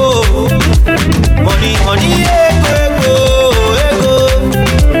 Money, money, ego, ego, ego.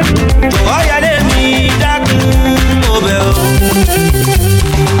 Oya le mi dákun mo bẹ̀ o.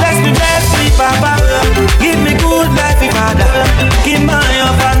 Bless me, Papa. Give me good life, Father. Give my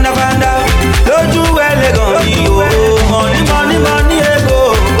your fanda. Lójú ẹlẹ́gàn mi o. Money, money, money, ego.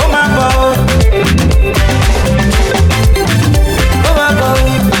 Ó máa bọ̀ o. Ó máa bọ̀ o.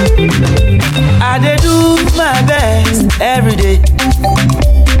 I dey do my best every day.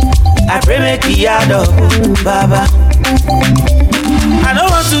 I pray make it add up, Baba. I don't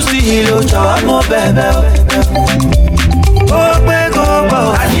want to see hilo, jọ̀wọ́ mo bẹ̀bẹ̀ o. Ó pé kó pọ̀,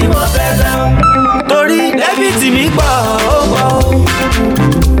 àní mo bẹ̀bẹ̀ o. Torí débìtì mi pọ̀, ó pọ̀ o.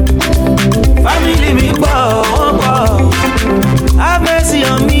 Family mi pọ̀, ó pọ̀ o. Have mercy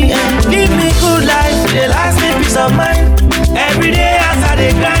on me and give me good life. Dey last me peace of mind. Every day as I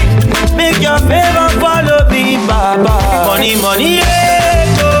dey grind, make your favor follow me, Baba. Money, money,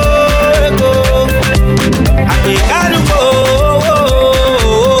 ego, ego. Àpèkánú kò.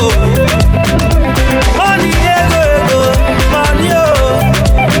 Money, ego, ego. Money,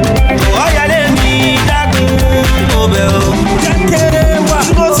 oh. Oya lè mi dákun mo bẹ̀ o. Kékeré wà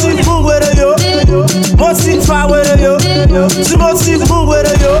tí mo ti mú wèrè yo, mo ti fa wèrè yo. Tí mo ti mú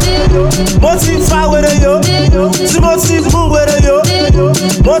wèrè yo, mo ti fa wèrè yo. Tí mo ti mú wèrè yo,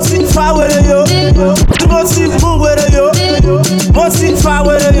 mo ti fa wèrè yo. Tí mo ti mú wèrè yo, mo ti fa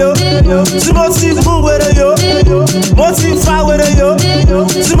wèrè yo. Tí mo ti mú wèrè yo, mo ti fa wèrè yo.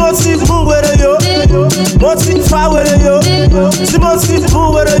 Tí mo ti mú wèrè yo, mo ti fa wèrè yo. Tí mo ti mú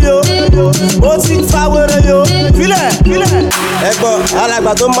wèrè yo, mo ti fa wèrè yo. Filẹ̀. Ẹ̀gbọ́n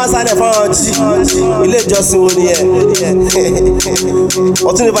alàgbà tó ń bá sálẹ̀ fún ọtí ilé ìjọsìn wo ni ẹ?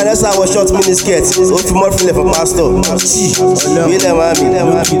 Ọtún ní Vanessa wọ short mini skirt ó fi mọ́ filẹ̀ fún pásítọ̀. Ìbílẹ̀ máa mi.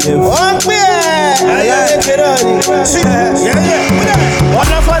 Wọ́n pè é ayé kékeré ọ̀nì. Wọ́n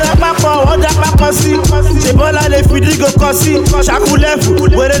lọ fọ́dà pápọ̀, wọ́n dá pápọ̀ sí. Ṣèbọ́lá lè fi dígò kọ sí. Ṣàkúlẹ̀fù,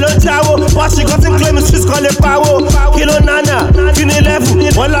 wèrè ló jáwó. Bọ́ọ̀ṣì kan tí ń claim street kan lè pawó. Kí ló nánà? Kí ni lẹ́fù?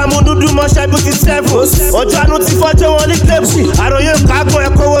 Wọ́n lámú dúdú mọ́ṣẹ́ bí ti sẹ́fù. Ojú àánú ti fọ́jọ́ wọn ní tébù. Àròyé kágbọ́n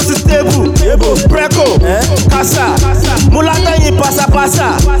ẹ̀kọ́ wo sí tébù. Preko, kásá, múlátẹ́yìn pàṣàpàṣà.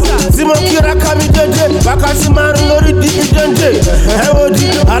 Tí mo kíra ká mi dédé, wákàtí márùn lórí dídí dédé. Ẹ wo di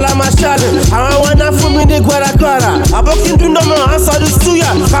alámàṣálẹ̀, àwọn wọn náà fún mi ní gbàràgbàrà. Àbókíndún náà mọ̀ á sọ di súyà.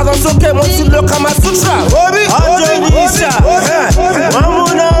 Kàgọ́ sókè mo ti lo Kama Sutra. Ọjọ́ ní ìṣà, wọ́n mú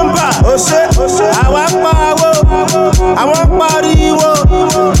nọ́mbà. Àwa pariwo, àwọn pariwo.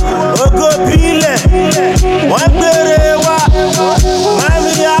 Ògo bílẹ̀, wọ́n gbére wá.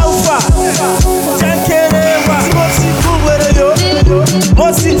 Mami Alfa, jẹ́kẹ̀rẹ̀ wá. Tí mo ti mú wèrè yo, mo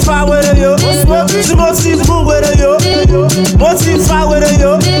ti fa wèrè yo. Tí mo ti mú wèrè yo, mo ti fa wèrè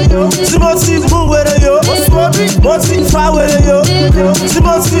yo. Tí mo ti mú wèrè yo, mo ti fa wèrè yo. Tí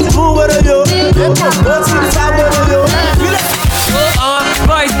mo ti mú wèrè yo, mo ti fa wèrè yo.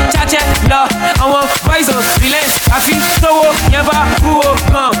 Boys, chache, lọ, àwọn boys ò relent. Àfi tówó yẹn bá kúrò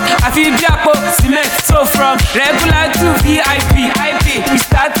kan. Àfi bí àpò cement. So from regular to VIP, we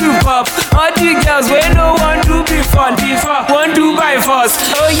start to pop. All the girls wey no wan do before, wan do by force.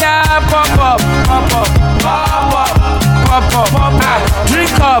 Oh yeah, pop up.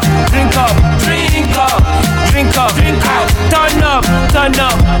 Drink up. Turn up.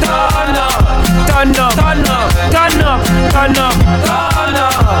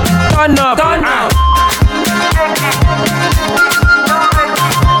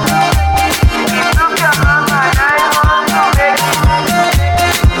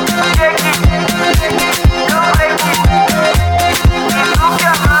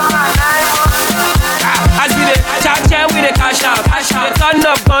 Turn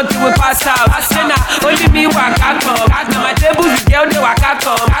up, gone to a pass out. Only me waka come. My table the girl they waka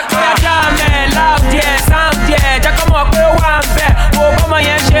come. Oya jam loud yeah, sound yeah. Jacomo pe one bed. Oh, come on,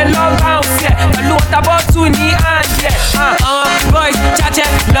 yeah, love bounce yeah. Pẹ̀lú water bottle ní hand yeah. Boys, chache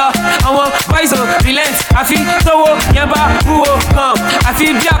lọ. Àwọn boys ò relent. Àfi tówó yẹn bá kúrò kan.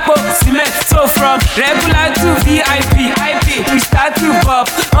 Àfi bí àpò cement. So from regular to VIP, we start to pop.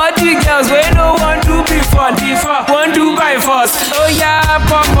 All the girls wey no wan do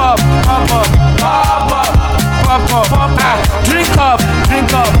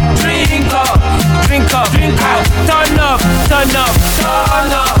turn up,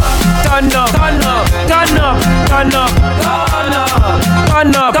 turn up, turn up, turn up, turn up, turn up,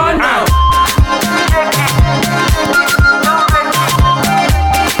 turn up, turn up.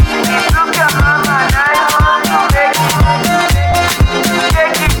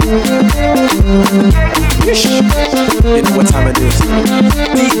 You know what time it is.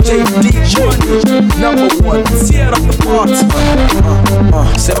 DJ #1, tear up the party.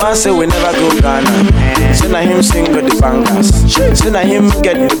 Say man say we never go Ghana. Say na him sing with the bangers. Say na him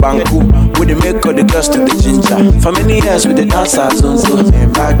get the banku. With the make of the girls to the ginger. For many years with the dancers on so.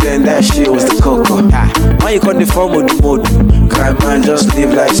 Back then that shit was the cocoa. Why you call the form with the mode? Cry man just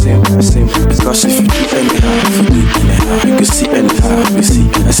live like same. Because if you do anyhow, you can see anyhow, you see.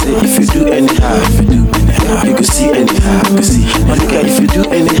 I say if you do anyhow, you can see anyhow, you can see. Monica, if you do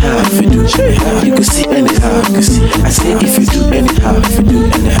anyhow, you can see anyhow, you can see. I say if you do anyhow, you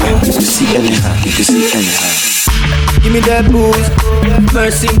can see anyhow, you can see anyhow. Give me that booze,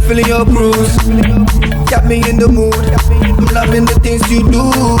 mercy, feeling your cruise. Got me in the mood, I'm loving the things you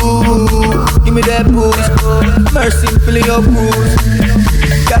do. Give me that booze, mercy, feeling your cruise.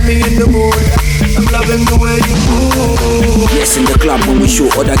 Got me in the mood, I'm loving the way you move. Yes, in the club when we show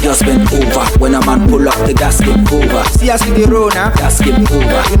other girls bend over. When a man pull up the gas get over. See us with the road now, gas get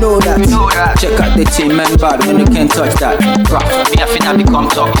over. You know that, Check out the team, man, bad when you can't touch that. Rock, me I finna become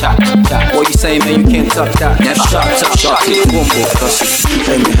top chat. What you say, man, you can't touch that. Never shot it, boom, boom. Cause if you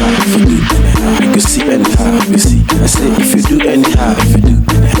do anyhow, you can see anyhow, you see. I say if you do anyhow,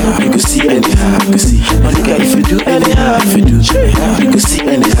 you can see anyhow, you can see. Monica, if you do anyhow, you can see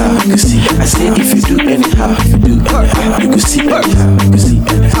anyhow, you can see. I say if you do anyhow, you can see anyhow, you can see.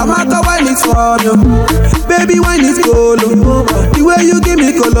 I'm out the wine it's for you, baby wine is Colombo. The way you give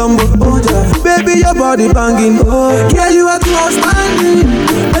me Colombo, baby your body banging. Yeah, you are too outstanding.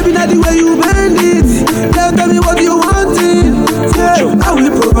 Baby not the way you bend it. Tell me what you wanting. Yeah, I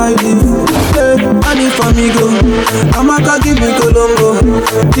will provide it. I need for me go. I'm out to give me Colombo.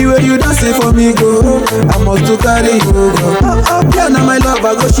 The way you dance it for me go. I must to carry you go. Yeah, now my love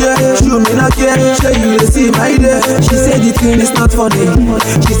I go share. Show me not care. Show you to see my day. She said the thing is not funny.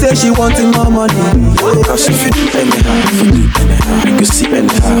 She said she wanting more money. Cause if you do anyhow, you can see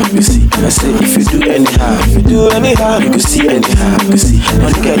anyhow, you see. I say if you do anyhow, you can see anyhow, you can see.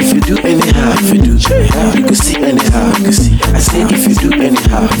 Monica, if you do anyhow, you can see anyhow, you can see. I say if you do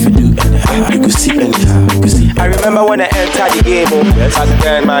anyhow, you can see anyhow, you can see. I remember when I entered the game, back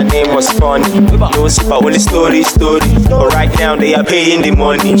then my name was funny. No super, only story. But right now they are paying the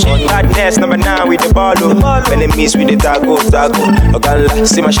money. Badness number 9 with the ball, enemies with the taco. Ogala,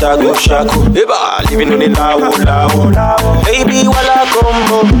 see my shago. Eba, living on the lao. Baby, wala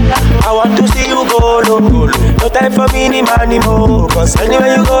combo. I want to see you go low. No time for me ni money more. Cause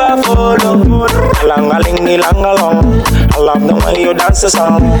anywhere you go I follow. Lang-a-ling-ni-lang-a-long. I love the way you dance the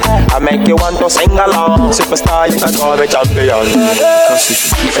song. I make you want to sing along. Superstar, you can call me champion. Cause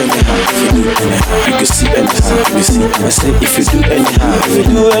if you do anyhow, you can see anyhow, you see. I say if you do anyhow,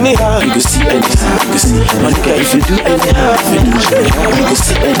 you can see anyhow, you can see. Monica, if you do anyhow, you can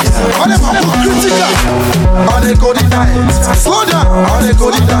see anyhow. On the go the diet, slow down. On the go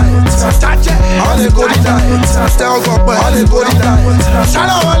the diet, touch it. On the go the diet, tell God where. On the go the diet, shout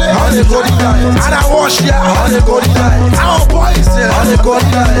out on the go the diet. And I wash ya. On the go the diet, our boys here. On the go the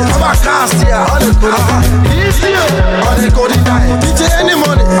diet, I'm a cast here. On the go the diet, easy. On the go the diet, DJ any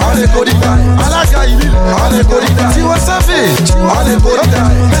money. On the go the diet, I like how you live. On the go the diet, she was savage. On the go the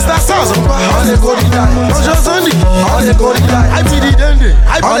diet, Mr. South. On the go the diet, don't just on the go the diet. I be the dende.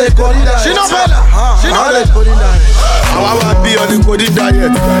 On the go the diet, she no better. She no better. Àwa wá bí on the Cody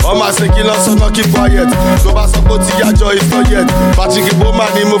diet. Ọmọ àṣekí lọ́sọ̀ náà keep quiet. Tó bá sọ pé ó ti yájọ́ it's not yet. Patrick Bowman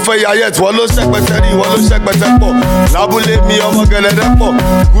ni mo fẹ́ yá yet. Wọ́n ló ṣẹ́pẹ̀tẹ́ rí, wọ́n ló ṣẹ́pẹ̀tẹ́ pọ̀. Lábúlé mi ọmọ gẹ̀lẹ́dẹ́ pọ̀.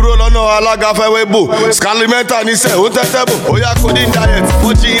 Kúrò lọ́nà alága fẹ́wé bò. Scalimenta ní sẹ́, ó tẹ́tẹ́ bò. Ó yá Cody diet,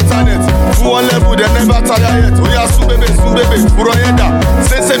 ó jí internet. Fún wọn level dem never tire yet. Ó yá sún bébè, kúrọ̀ yẹn dà.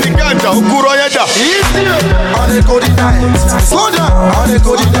 Ṣèṣe ní gàǹjà, ó kúrọ̀ yẹn dà. On the Cody diet, slow down. On the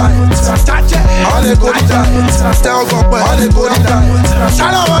Cody diet, touch it. On the Cody diet, tell God where. On the Cody diet,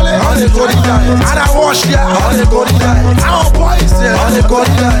 shout out on the Cody diet. And I wash ya. On the Cody diet, our boys here. On the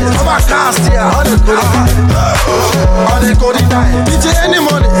Cody diet, I'm a cast here. On the Cody diet, on the Cody diet, DJ any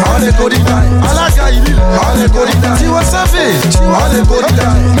money. On the Cody diet, I like how you live. On the Cody diet, she was savage. On the Cody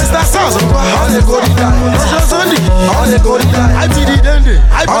diet, Mr. South. On the Cody diet, just only. On the Cody diet, I be the dende.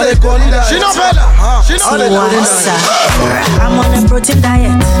 I'm on a protein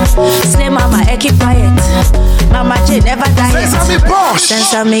diet. Slim mama, keep quiet. Mama J never diet.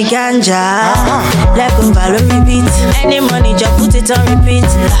 Sense me ganja. Let go value repeat. Any money just put it on repeat.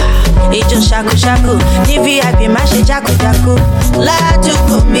 It just shaku shaku. VIP mash jaku jaku. La to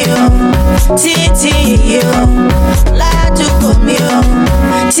comio. Titi yo. La to comio.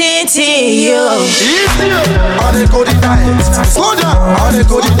 Titi yo. On a good diet. Slow down. On a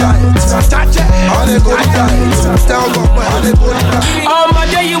good diet. Touch it. On a good diet. Tell me on a good diet. Oh my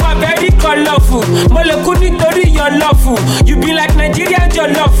day, you are very colorful. Molekuni tori your lawful. You be like Nigerian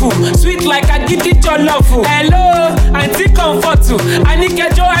jollofu. Sweet like I get it jollofu. Hello, auntie comfort to.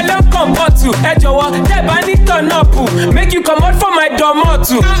 Anikejo I love comfort to. Ejowo, teba ni turn up. Make you come out for my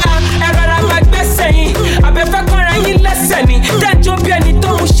domotu. Erara magbe seyin. Abefe konra yin lese ni. Tenjo bi eni to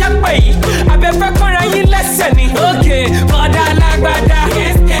mu sepe yi. Abefe konra yin lese ni. Okay, boda lagbada.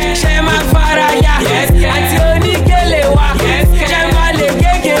 She ma fara ya. Auntie onikele wa. She ma le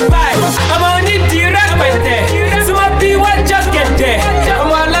gege bye. I'm on it direct right there. So my people just get there.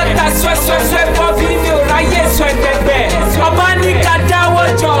 I'm on let that sweat for video. Right, yes, sweat that bed. Abanika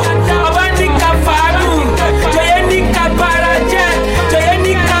dawojo. Abanika faru. Joyenika baraje.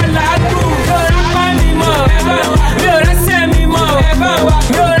 Joyenika lagu. Yorapa mi mo. Yorase mi mo.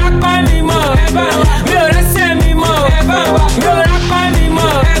 Yorapa mi mo. Yorase mi mo. Yorapa mi mo.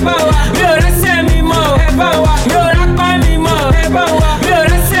 Yorase mi mo. Yorapa mi mo.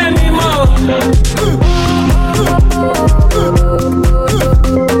 Yorase mi mo.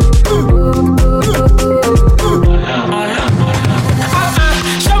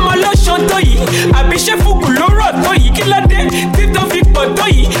 Ṣọmọ ló ṣan tó yìí, àbí ṣé fúkú ló rọ̀ tó yìí? Kí ló dé tí tó fi pọ̀ tó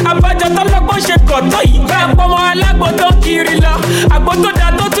yìí? Àbájọ tọ́lọ́gbọ́n ṣe kọ̀ tó yìí. Bẹ́ẹ̀ pọ́nmọ́ alágbó tó kiri lọ, àgbo tó da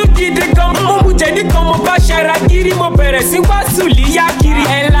tó tún gidi gan. Mo mú jẹ̀dí kan mo bá ṣara kiri, mo bẹ̀rẹ̀ sí wá sùlíyá kiri.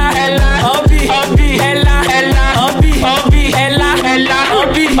 Ẹ̀la ọ̀bì ẹ̀la ọ̀bì ẹ̀la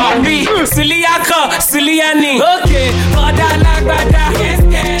ọ̀bì sùlíyá kan sùlíyá ni. Òkè ọ̀dà alágbádá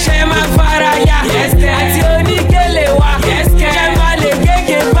ṣe máa fara ya àti oníkélé wa ṣe máa lè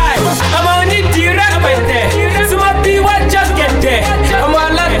gégé báyìí. Ọmọ onídìí rẹpẹtẹ tí wọ́n bí wọ́n just get there. Ọmọ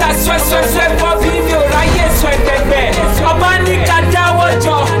aláta swẹ́swẹ́swẹ́ fọ́ fídíò ráyè swẹ́tẹ̀gbẹ́. Ọba ní ká dáwọ́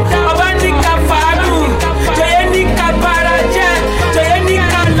jọ, ọba ní ká fàánù, jọyẹ ní ká bára jẹ́, jọyẹ ní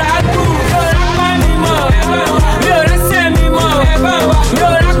ká làágùn. Mi ò rápá mi mọ̀, mi ò rẹ́sẹ̀ mi mọ̀, mi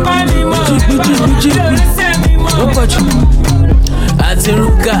ò rápá mi mọ̀, mi ò rẹ́sẹ̀ mi mọ̀.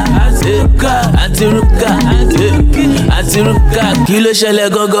 Àtirúkà kí ló ṣẹlẹ̀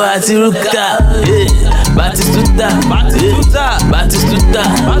gọ́gọ́ àtirúkà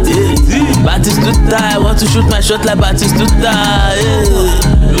Batistuta I want to shoot my shot like Batistuta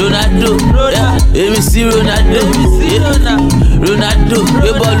Ronaldo èmi sí Ronaldo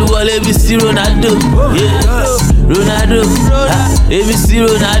gbé bọ́ọ̀lù wọlé èmi sí Ronaldo èmi sí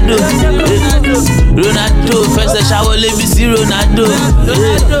Ronaldo fẹsẹ̀ ṣàwọlé èmi sí Ronaldo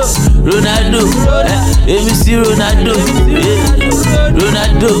èmi sí Ronaldo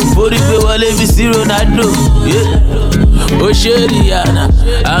forí gbé wọlé èmi sí Ronaldo ó ṣe Rihanna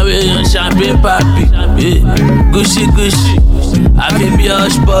àwọn èèyàn champagne papi Gucci àfi bí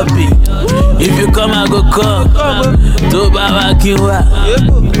hush puppy if you come I go come tó bá wá kí wá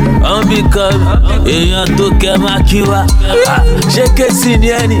ọ̀n bí kan èèyàn tó kẹ́ má kí wá ṣé kéésì ní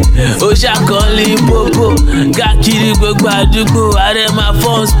ẹni ó ṣàkọọ́lì pópó káàkiri gbogbo àdúgbò ààrẹ máa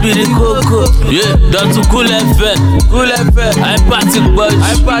fọ́n spiri kókó dọ̀tún kúlẹ̀ fẹ́ àìpá ti pọ̀jù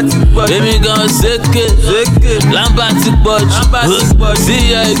èmi gan ṣèké lámbà ti pọ̀jù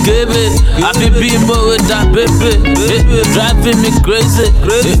síyọ ìkébé àfi bí mòwe dá pépé driving me crazy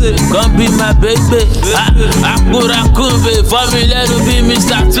come be my baby àkúrakúnbè fọ́mi lẹ́nu bí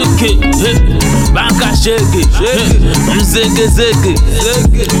Mr. 2K báńkà ṣègè mzégezége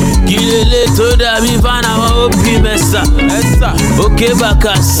kí lélẹ̀ tó dàbí fánáwọ́ òbí mẹ́sà òkè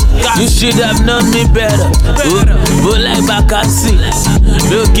bàkàsì you should have known me better bó láì bàkàsì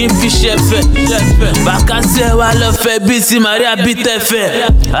mi ò kí n fi ṣẹ̀fẹ̀ bàkàsì ẹ̀ wá lọ fẹ́ bí ti Maria bí tẹ̀fẹ̀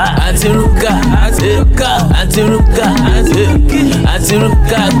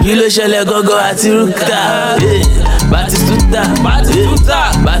àtirúkà kí ló ṣẹlẹ̀ gọ́gọ́ àtirúkà Batistuta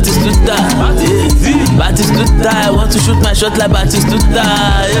I want to shoot my shot like Batistuta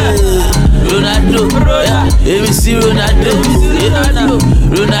Ronaldo èmi sí Ronaldo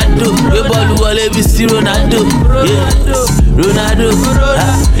Ronaldo, we ball ABC Ronaldo, Ronaldo,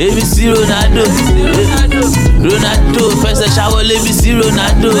 ABC Ronaldo, Ronaldo, first shower ABC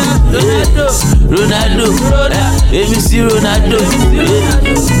Ronaldo, Ronaldo, ABC Ronaldo,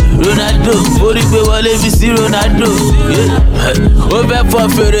 Ronaldo, body pe wọlé ABC Ronaldo, ó fẹ́ fọ́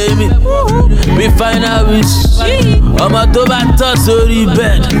fèrè mi final wish, ọmọ tó bá tọ́ sórí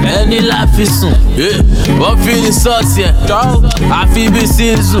bed, ẹni la fi sùn, wọ́n fi ní sọ́ọ̀sì ẹ̀, àfi bí sí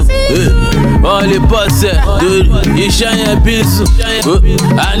ń sùn, wọ́n lè bọ́ sẹ̀, iṣẹ́ yẹn bí ń sùn,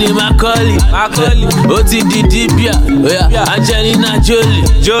 àní Macaulay, ó ti di Dibia, Angelina Jolie,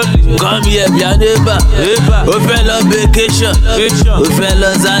 come here bí a neighbor, ó fẹ́ lọ vacation, ó fẹ́ lọ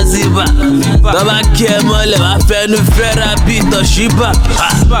Zanzibar, tó bá kí ẹ mọ́lẹ̀ wá fẹ́nu fẹ́ra bí Toshiba,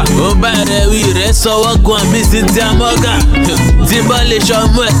 ó bá rẹ̀ wí rẹ̀ sọ́wọ́ gan bí Cynthia Morgan, tí bọ́ lè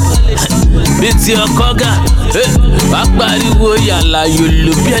ṣọmọ ẹ̀ bí ti ọkọ gà, wá pariwo yàrá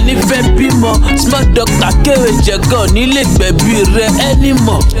yòlò bí ẹni fẹ́ bímọ, small doctor kéwé jẹ̀gàn nílé gbẹ̀bí rẹ̀ ẹni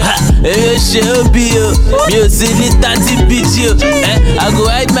mọ̀, èyí ṣe ó bí o, mi ò sí ní 30 bg o, I go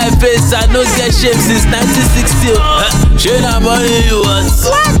hide my face, I no get shape since 1960 o, ṣé na money you want,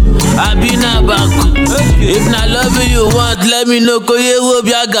 àbí na banku, if na love you want, let me know kó yé wo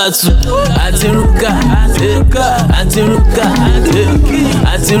bí àgàtù, àti rúkà, àti rúkà,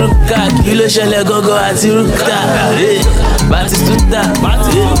 àti rúkà, kí ló ṣẹlẹ̀ gangan àti rúkà, Batistuta,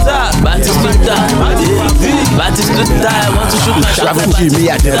 Batistuta, I want to shoot my shot.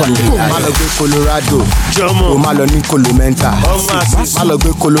 Má lọ gbé Colorado, kó má lọ ní Colomenta. Má lọ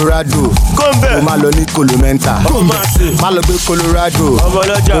gbé Colorado, kó má lọ ní Colomenta. Má lọ gbé Colorado,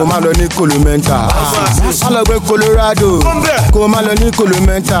 kó má lọ ní Colomenta. Má lọ gbé Colorado, kó má lọ ní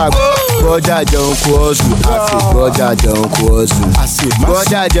Colomenta. Bọ́jà jẹun kú ọ̀sùn, àti bọ́jà jẹun kú ọ̀sùn.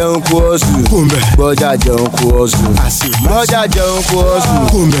 Bọ́jà jẹun kú ọ̀sùn, bọ́jà jẹun kú ọ̀sùn. Bọ́jà jẹun kú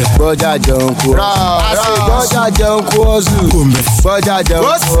ọ̀sùn, bọ́jà jẹun kú ọ̀sùn. Bọ́jà jẹun kú ọ̀sùn, bọ́jà jẹun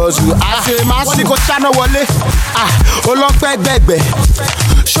kú ọ̀sùn. Wọ́n ní kò ṣáná wọlé, olọ́pẹ́ gbẹ̀gbẹ̀.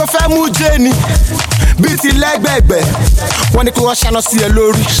 Ṣó fẹ́ mú Jéènì bíi ti lẹ́gbẹ̀gbẹ̀. Wọ́n ní kí wọ́n ṣáná sí ẹ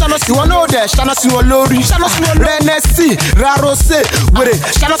lórí. Ìwọ náà dẹ̀ ṣáná sí wọn lórí. Rẹ́nẹ́sì, Rarose, wèrè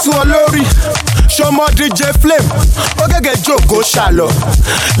ṣáná sí wọn lórí. Ṣọmọ DJ Flame, ó gẹ́gẹ́ jókòó ṣàlọ̀.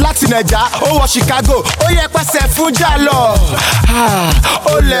 Láti Nàìjà, ó wọ Chicago, ó yẹ pẹ́sẹ̀ fún jàlọ̀.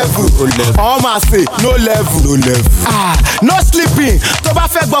 Ó level, ọmọ àṣẹ, no level. No sleeping, tó bá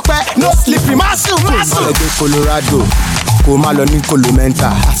fẹ́ gbọ́ pẹ́, no sleeping, má sùn. Má lọ gbé Colorado, kó má lọ ní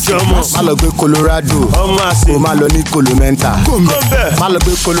Colomenta. Má lọ gbé Colorado, kó má lọ ní Colomenta. Má lọ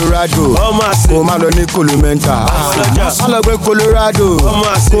gbé Colorado, kó má lọ ní Colomenta. Má lọ gbé Colorado,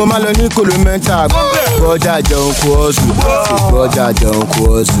 kó má lọ ní Colomenta. Bọ́jà jẹun kú ọ̀sùn, bọ́jà jẹun kú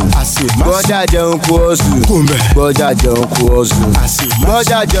ọ̀sùn. Bọ́jà jẹun kú ọ̀sùn, bọ́jà jẹun kú ọ̀sùn.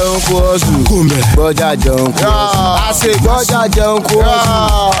 Bọ́jà jẹun kú ọ̀sùn, bọ́jà jẹun kú ọ̀sùn. Bọ́jà jẹun kú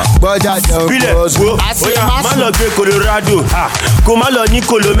ọ̀sùn, bọ́jà jẹun kú ọ̀sùn. Má lọ gbé Colorado, kó má lọ ní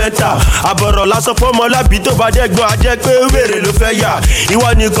Colomenta. Àbọ̀rọ̀ lásán fọ́mọ lábí tó bá dẹ́gbọ́n á jẹ́ pé wèrè ló fẹ́ yà.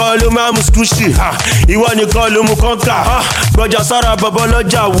 Ìwọ nìkan ló máa mú skúṣì, ìwọ nìkan ló mú kọ́ńkà. Gbọ́jà sára bọ̀bọ̀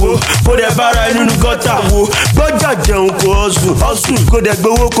lọ́jà wo, kó dẹ̀ bára ẹ nínú gọ́tà wo. Gbọ́jà jẹun kó ọ̀sùn, kó dẹ̀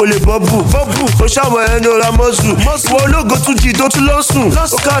gbowó kó lè bọ́bù. Ó ṣàwọn ẹni ra mọ́sù, ìwọ ológo tún jí tó tún lọ́sùn.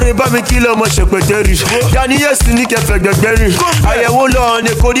 Ó káre bá mi kí lọ́mọ ṣẹ̀pẹ̀tẹ̀rì. Yaniyesi ní kẹfẹ́ gbẹ̀gbẹ̀rì. Àyẹ̀wò lọ ní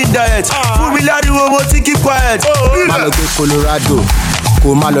kò ní diet. Fún mi láriwo mo ti keep quiet. Má lọ gbé Colorado,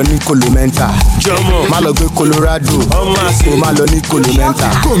 kó má lọ ní Colomenta. Má lọ gbé Colorado, kó má lọ ní Colomenta.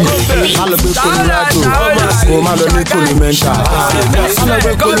 Má lọ gbé Colorado, kó má lọ ní Colomenta. Má lọ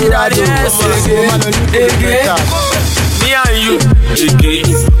gbé Colorado, kó má lọ ní Colomenta. Me and you,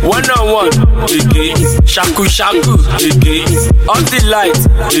 one on one, shaku shaku, on the light,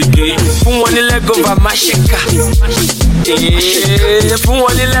 fún wọn ní Lego va mashika, fún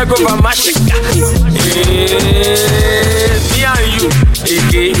wọn ní Lego va mashika. Me and you,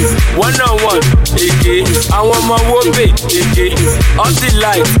 one on one, àwọn ọmọ wo bè, on the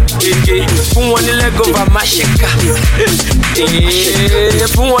light, fún wọn ní Lego va mashika,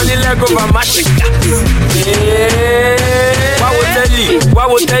 fún wọn ní Lego va mashika.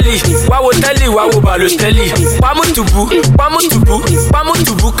 Wawo tẹ́lì, wawo Balotelli. Pamọ́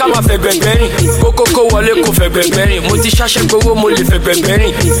ká máa fẹ́ gbẹ̀gbẹ̀rìn. Kókó wọlé kò fẹ́ gbẹ̀gbẹ̀rìn. Mo ti ṣaṣẹ́ gbowó mo lè fẹ́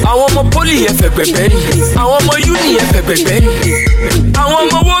gbẹ̀gbẹ̀rìn. Àwọn ọmọ pólì yẹn fẹ́ gbẹ̀gbẹ̀rìn. Àwọn ọmọ yúnì yẹn fẹ́ gbẹ̀gbẹ̀rìn. Àwọn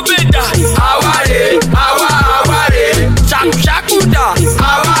ọmọ wo bẹ̀ dà. Àwárẹ̀, ṣàkúṣàkú dà.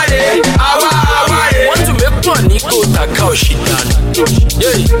 Àwárẹ̀. Want to make money kó taka òṣìdánù.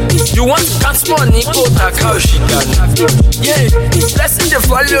 You want to count money kó taka òṣìdánù. Blessing dey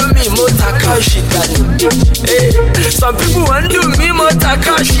follow me, mo taka òṣìdánù. Some people want to me more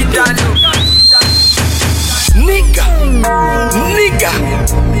Takashi Danu. Nigga,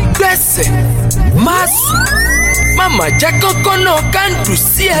 blessed, mass, mama, Jacob no can to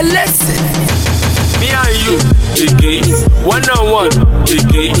see a lesson. Me and you, again, one-on-one,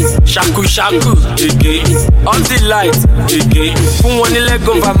 again, shaku, again, on the light, again, fun one leg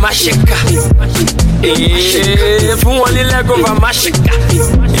over my shaka, fun one leg over my shaka,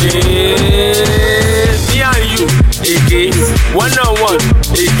 me and you, again, one-on-one,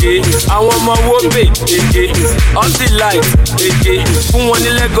 again, I want my wobe, again, on the light, again, fun one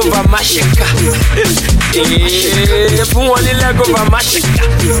leg over my shaka, fun one leg over my shaka,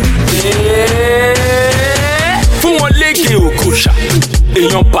 fún wọn lége òkòṣà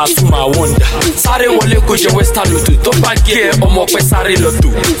èèyàn pa fún ma wọ́ndà sáré wọlé kó jẹ western lotto tó bá gé ẹ ọmọ pẹ́ sáré lọ́tò.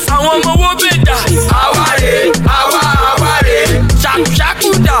 àwọn ọmọ owó bèdà àwárè ṣàkúṣàkú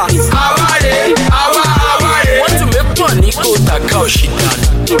dà àwárè. wọ́n tún mẹ́ pọ̀ ní kó tàkà òṣì dànù.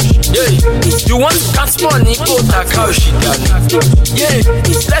 you want to count money kó tàkà òṣì dànù.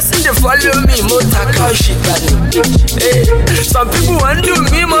 blessing dey follow me mo tàkà òṣì dànù. some people wan do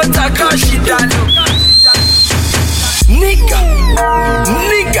me mo tàkà òṣì dànù. Nigga,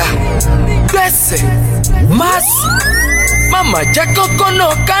 blessed, mass, mama, Jacob no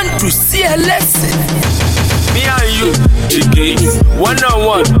can to see a lesson. Me and you, again,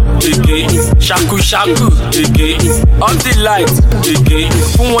 one-on-one, again, shaku, again, on the light, again,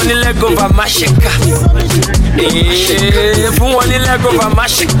 fun one leg over my shaka, fun one leg over my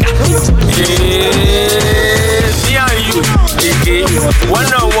shaka, me and you, again,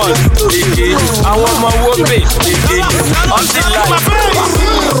 one-on-one, again, I want my wobe, again, on the light.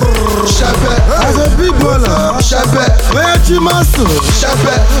 As a big baller, where you must do,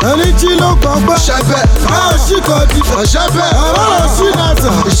 and it's you look up, she got it, I don't see that, I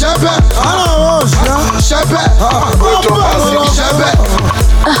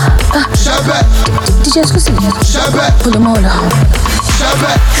DJ scusi, quello mola.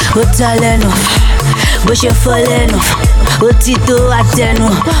 Otaleno, voce foleno, otito ateno,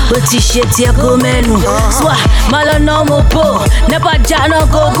 otisheti akomenu. Swa, malona mopo, nepa jano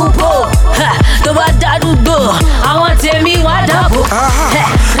kokupo. To ba dadugo, I want temi wadabo.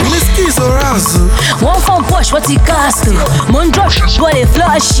 Miss Kiss or Razu. One from Porsche, what he cast to. Mondro, boy, they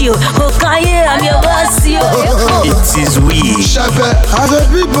flush you. Kokanye, I'm your boss, you. It is we. As a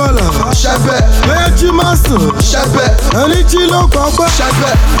big baller, where you must do, and it's you look up, and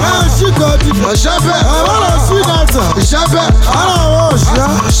she got it, I want to see that, I don't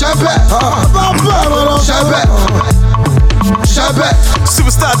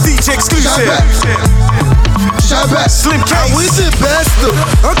Superstar DJ exclusive. Slim Case. We the best though.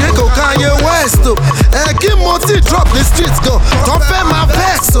 Okay, go Kanye West though. Give Moti drop the streets go. Compare my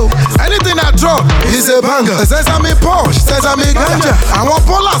vex so anything I drop is a banger. Says I'm a Porsche, says I'm a ganja. I want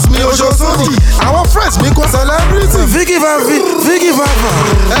Polas, me Ojo Sony. I want friends, me go celebrity. Vicky Vava.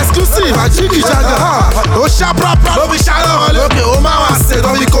 Exclusive, a Jiggy Jaga. Oh Shabra, Bobby Shallow. Okay, oh my say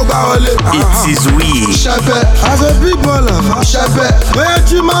don't you go back. It is we. As a big baller, where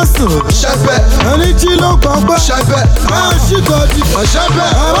you must do, and it's you look up, and she got it, I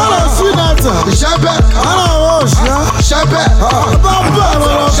want to see that, I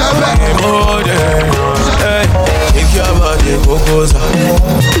Shake your body, Coco's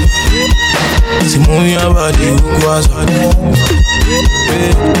Simon, your body, Ugua's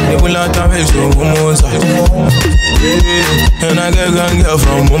they will not have it from Momosa. And I get a girl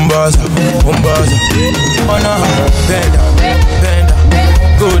from Mombasa. Oh no, benda,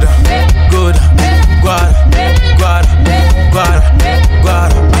 go down, guara, benda,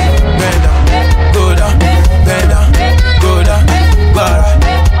 go down, guara,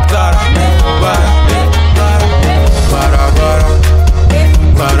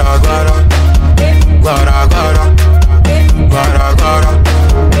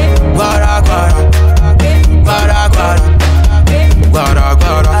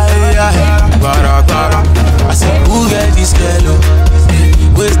 I said, who get this girl?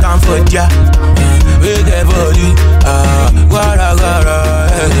 Waste time for ya. We get body.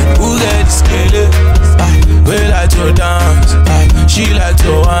 Who get this girl? We like to dance. She like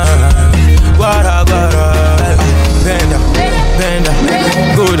to wine. Benda,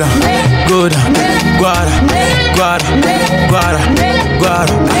 go down, guara,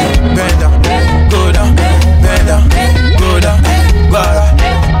 benda, go down, guara.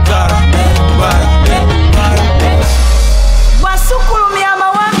 Wasukulu miyama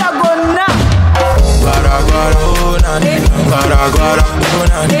wanga gonna. Guara, oh nani, guara, oh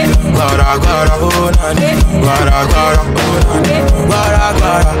nani, guara, oh nani, guara, oh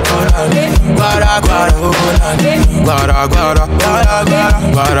nani, guara, oh nani, guara, guara, guara,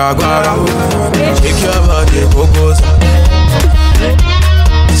 guara, guara. Shake your body, go goza.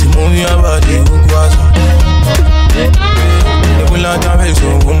 Si move your body, go goza. They will not have it, so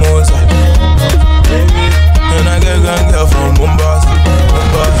go moza. And I get a girl from Mombasa,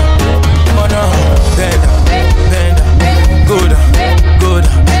 Mombasa. Oh no, bend down, bend down, go down, go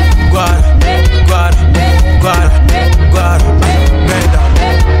down, guara, guara, guara, guara, bend down,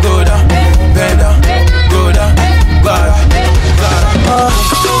 go down, bend down, go down, guara, guara.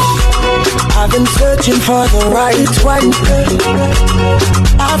 I've been searching for the right one.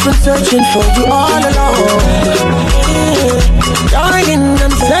 I've been searching for you all along. Darling,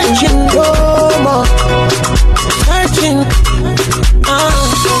 I'm searching no more. Searching,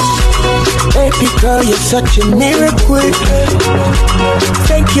 baby girl, you're such a miracle.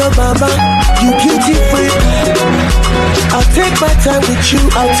 Thank you, mama, you beautiful. I'll take my time with you,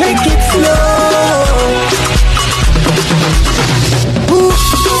 I'll take it slow. Ooh,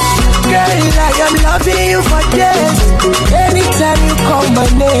 girl, I am loving you for days. Anytime you call my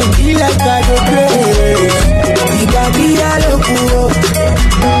name, feel like I go crazy. Dia loco,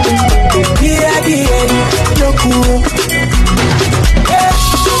 dia loco.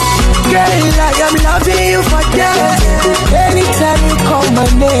 Girl, I am loving you for days. Anytime you call my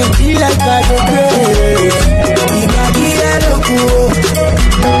name, feel like I go crazy. Dia loco,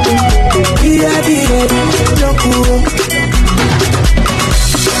 dia loco.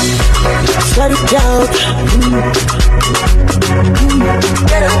 Shut it down.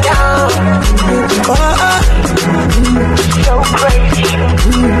 Get it down. So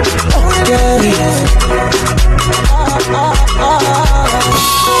crazy.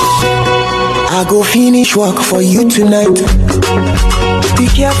 I go finish work for you tonight. Be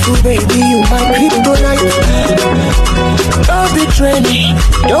careful, baby, you my kryptonite. Don't betray me,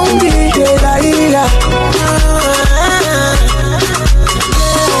 don't be Delilah.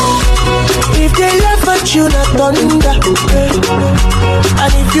 If they laugh at you, not thunder.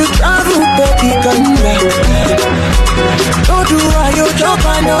 And if you travel, baby, come back. Don't do why you jump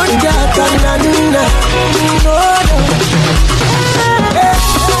and on that. No, no.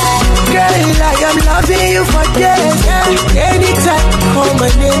 Girl, I am loving you for days. Anytime, call my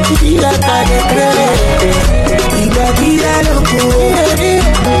name, be like I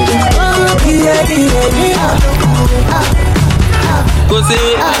Go say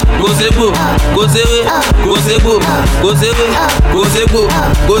it, go say boo, go say it, go say boo, go say it, go say boo,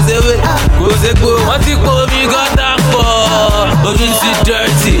 go say it, go say boo. Wọ́n ti kó mi gọ́tà pọ̀, ojú ti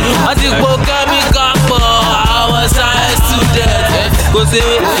dirty. Wọ́n ti kó kẹ́míkà pọ̀, àwọn science student. Go say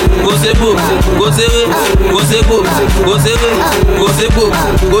it, go say boo, go say it, go say boo, go say it, go say boo,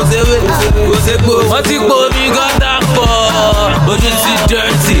 go say it, go say boo. Wọ́n ti kó mi gọ́tà pọ̀, ojú ti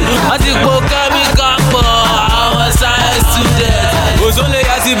dirty. Wọ́n ti kó kẹ́míkà pọ̀, àwọn science student. Òzòlè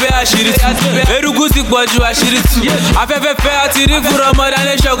yàtì bẹ́ àṣírí tú, eruku ti pọ̀ ju àṣírí tú. Afẹ́fẹ́ fẹ́ àti rí fúnra ọmọdé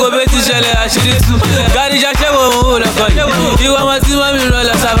alẹ́ ṣọ́kò bẹ́ẹ̀ ti ṣẹlẹ̀ àṣírí tú. Gàdíjà ṣẹ́wọ̀ òun lọ́kọ̀ yìí, ìwọ ọmọ tí mọ́mí rán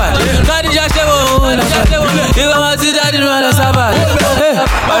lọ sábà. Gàdíjà ṣẹ́wọ̀ òun lọ́kọ̀ yìí, ìwọ ọmọ tí dádì rán lọ sábà.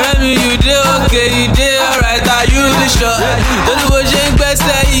 Ọ̀rẹ́ mi, you dey okay, you dey alright, are you really sure? Torí bó ṣe ń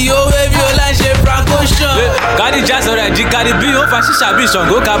gbẹ́sẹ̀ yìí, ó wé bí ó láì ṣe franco ṣan. Gàdíjà sọ̀rọ̀ ẹ̀jí kárí bí ó fa ṣíṣà bí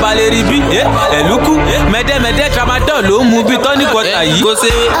Ṣàngó kabalẹ̀ rí bí. Ẹ̀lúkú, mẹ́dẹ́mẹ́dẹ́ tramadol ló ń mu bí tọ́ní kọta yìí. Go say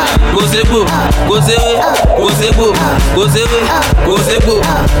it, go say boo, go say it, go say boo, go say it, go say boo,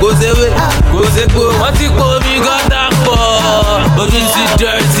 go say it, go say boo. Wọ́n ti kó mi gọ́tà pọ̀, ojú ti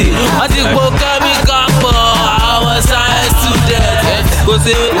dirty. Wọ́n ti kó kẹ́míkà pọ̀, àwọn science student. Go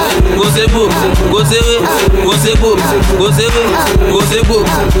say it, go say boo, go say it, go say boo, go say it, go say boo,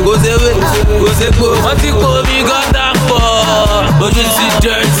 go say it, go say boo. Wọ́n ti kó mi gọ́tà pọ̀, ojú ti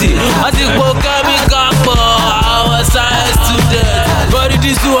dirty. Wọ́n ti kó kẹ́míkà pọ̀, àwọn science student. Body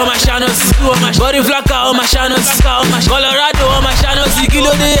this to all my channels, body flaka all my channels, Colorado all my channels.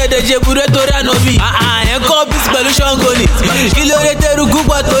 Kilo de yede jebure tori anobi. Enko bis pẹ̀lú Ṣàngó ni. Kilo de teruku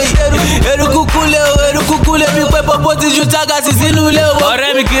pọ̀tó yìí. Eruku kule bí pé pọ́pọ́ ti ju tágàsì sínú ilé owó.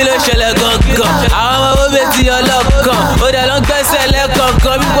 Ọ̀rẹ́ mi kí ló ṣẹlẹ̀ gangan? Àwọn ọmọ owó bẹ́ẹ̀ ti ọlọ́kan. Ó dẹ̀ lọ ń gbẹ́sẹ̀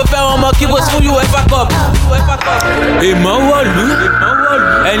lẹ́kọ̀ọ̀kan. Bí kò fẹ́ wọn mọ kí bó fún UEFA Cup. Ìmọ̀ wọ̀lú,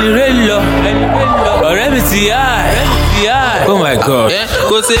 ẹni rẹ̀ lọ. Ọ̀rẹ́ mi ti yá ẹ̀. Oh my God.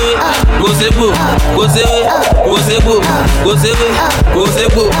 Go say it, go say boo, go say it, go say boo, go say it, go say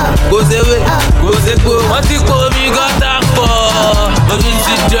boo, go say it, go say boo. Wọ́n ti kó mi gọ́tà pọ̀, ojú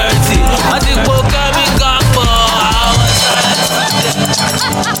ti dirty. Wọ́n ti kó kẹ́míkà pọ̀, àwọn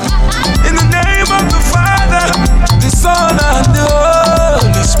In the name of the Father, the Son, and the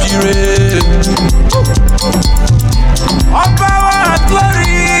Holy Spirit. All power and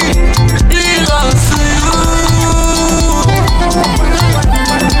glory belongs to you.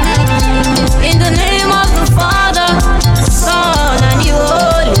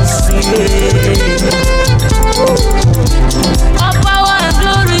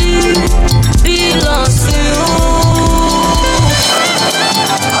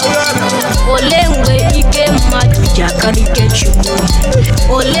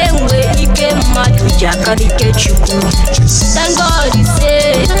 carry catch you. Thank God he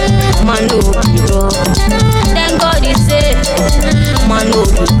say, man no be God. Thank God he say, man no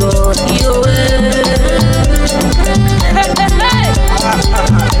be God. Yo,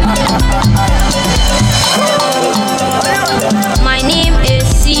 My name is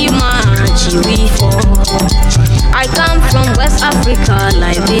Sima Chirifo. I come from West Africa,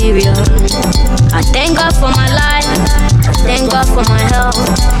 Liberia. I thank God for my life. I thank God for my health.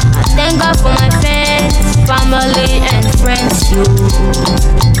 I thank God for my fans, family, and friends too.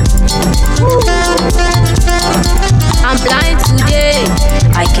 I'm blind today,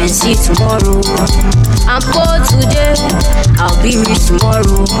 I can see tomorrow. I'm poor today, I'll be rich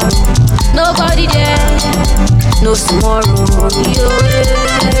tomorrow. Nobody there knows tomorrow.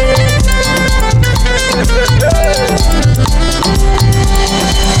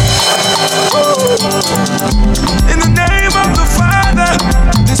 In the name of the Father,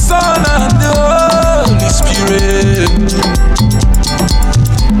 the Son, and the Holy Spirit,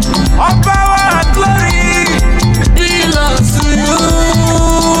 all power and glory belongs to you.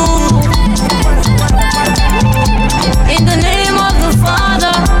 In the name of the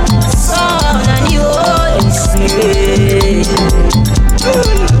Father, the Son, and the Holy Spirit,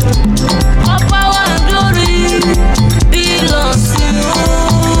 all power and glory belongs to you.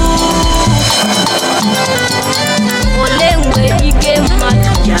 Olengwe ike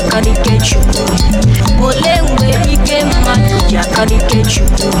mmadụ ji akarị Chukwu. Olengwe ike mmadụ ji akarị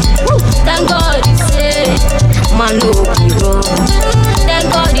Chukwu. Thank God he say, man no be God. Thank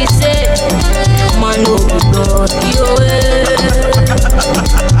God he say, man no be God. Yo,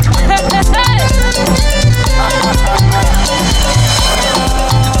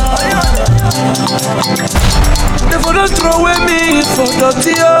 If you don't throw away me for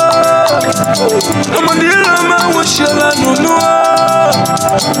dirty, I'm on the llama, we shall no more.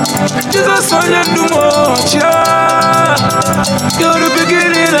 Jesus on you do much, you're the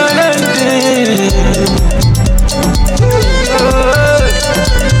beginning and ending.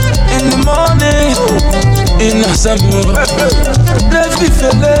 In the morning, in Asamo, let's be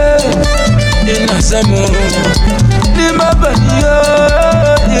fele. In Asamo, Nimabania,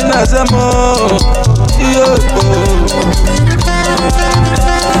 in Asamo.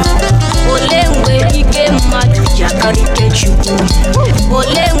 Olengwe ike mmadụ ji akarị Chukwu.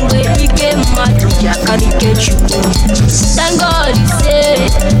 Olengwe ike mmadụ ji akarị Chukwu. Thank God he say,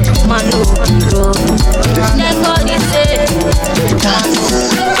 man no be God. Thank God he say,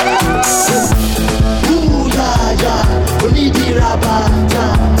 ooh yeah yeah, onidira bata.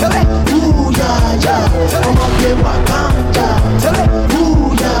 Ooh yeah yeah, omoke wakanda.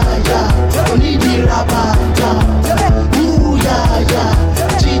 Ooh yeah yeah, onidira bata. Ooh yeah yeah,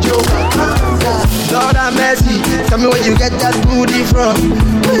 Chijo wakanda. Lord have mercy, tell me where you get that booty from.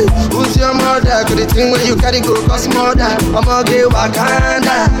 Who's your mother? Could the thing where you carry go cause mother? Omoke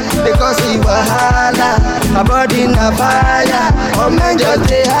wakanda, because he wahala. My body na fire, oh man just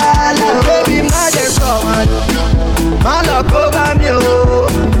dey holla. Baby, my just someone, man up over me, oh.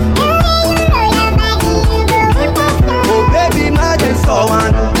 Oh baby, my just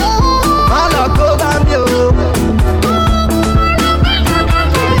someone, man up over me, oh.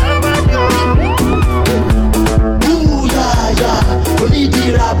 Ooh yeah yeah,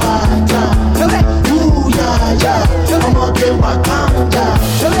 onidira bata. Ooh yeah yeah, omoke wakanda.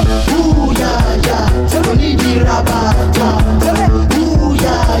 Ooh yeah yeah, onidira bata. Ooh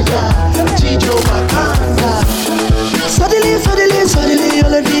yeah yeah, Chijo wakanda. Suddenly,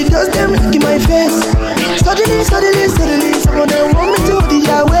 all of the girls them look in my face. Suddenly, some of them want me to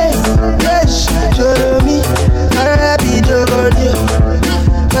the way. Yes, show me, happy to body,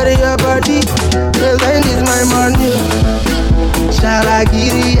 carry your body, present is my money.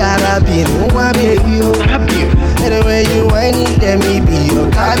 Sharagiri, Arabi, no one baby, anyway you whine it, let me be your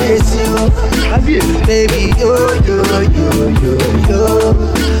cabezi, baby, yo.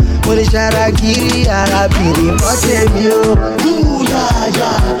 When Sharagiri, Arabi, what's him, yo? Ooh, yeah,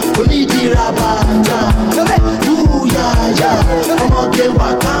 yeah, onidira bata. Ooh, yeah, yeah, omoke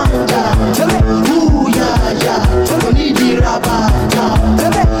wakanda. Ooh, yeah, yeah, onidira bata.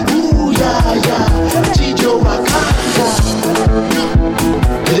 Ooh, yeah, yeah, Chijo wakanda.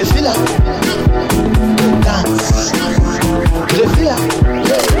 You dey feel it? Dance. You dey feel it?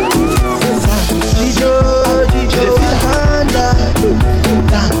 Chijo wakanda.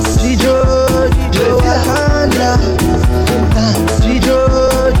 Dance. Chijo wakanda. Dance. Chijo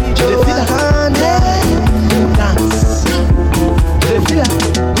wakanda. Dance. You dey feel it?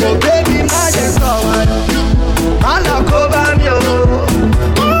 Oh baby, my just someone.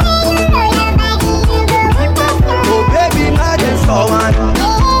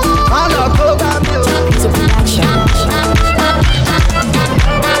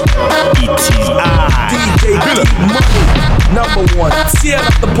 tear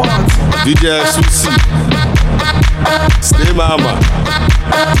up the party. DJ Susi, Stay Mama.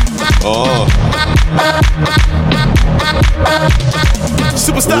 Oh.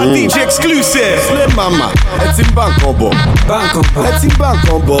 Superstar DJ exclusive. Slay Mama, Etim Bank on board. Etim Bank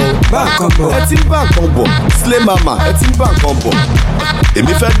on board. Etim Bank on board. Slay Mama, Etim Bank on board.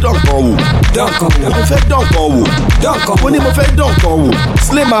 Èmi fẹ́ dán kan wò. Mo fẹ́ dán kan wò. Mo ní mo fẹ́ dán kan wò.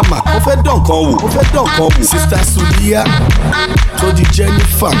 Slay Mama, mo fẹ́ dán kan wò. Mo fẹ́ dán kan wò. Sista Sulia tó di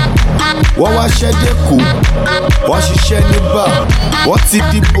Jennifer. Wọ́n wá ṣẹ́dẹ̀ kù. Wọ́n ṣiṣẹ́ ní bá. Wọ́n ti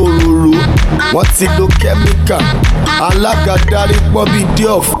di bòròrò. Wọ́n ti lo kẹ́míkà. Alága darí pọ́ bí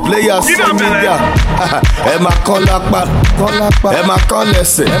Diof. Players Sẹ́mígà. Ẹ máa kọ́ lápá. Ẹ máa kọ́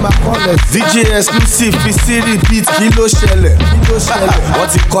lẹ́sẹ̀. DJ exclusive fi sí repeat kí ló ṣẹlẹ̀. Wọ́n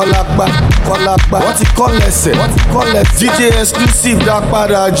ti kọ́ lápá. Wọ́n ti kọ́ lẹ́sẹ̀. DJ exclusive dá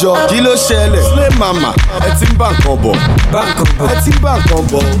padà jọ kí ló ṣẹlẹ̀. Slay Mama ẹ ti ń bá nǹkan bọ̀. Ẹ ti ń bá nǹkan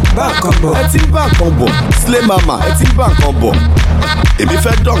bọ̀. Ẹ ti ń bá nǹkan bọ̀. Slay Mama ẹ ti ń bá nǹkan bọ̀. Èmi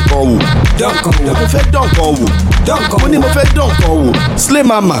fẹ́ dán kan wò. Mo fẹ́ dán kan wò. Mo ní mo fẹ́ dán kan wò. Slay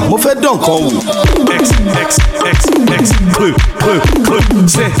Mama mo fẹ́ dán kan wò.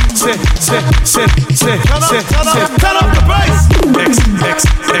 Turn up the bass.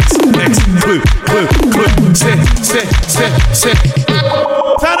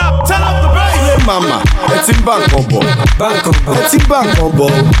 Turn up the bass. Slay Mama ẹ ti ń bá nǹkan bọ̀. Ẹ ti ń bá nǹkan bọ̀.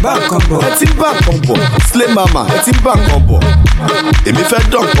 Ẹ ti ń bá nǹkan bọ̀. Slay Mama ẹ ti ń bá nǹkan bọ̀. Èmi fẹ́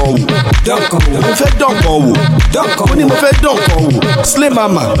dán kan wò. Mo fẹ́ dán kan wò. Mo ní mo fẹ́ dán kan wò. Slay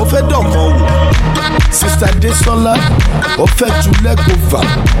Mama mo fẹ́ dán kan wò. Sista Desola ó fẹ́ ju lẹ́gọ̀fà.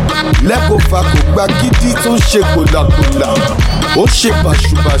 Lẹ́gọ̀fà kò gba gidi tó ń ṣe kòlàkòlà. Ó ṣe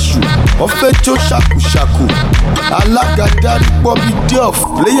bàṣubàṣu. Ó fẹ́ jó ṣàkùṣàkù. Alága darí pọ́ bí Diof.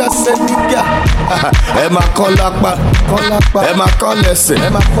 Player Sẹ́mígà. Ẹ máa kọ́ lápá. Ẹ máa kọ́ lẹ́sẹ̀.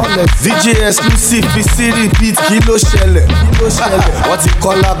 DJ exclusive fi sí repeat kí ló ṣẹlẹ̀. Wọ́n ti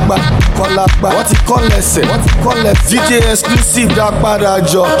kọ́ lápá. Wọ́n ti kọ́ lẹ́sẹ̀. DJ exclusive dá padà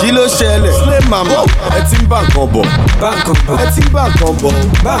jọ kí ló ṣẹlẹ̀. Slay Mama ẹ ti ń bá nǹkan bọ̀. Ẹ ti ń bá nǹkan bọ̀.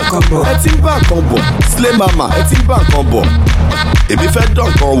 Ẹ ti ń bá nǹkan bọ̀. Slay Mama ẹ ti ń bá nǹkan bọ̀. Èmi fẹ́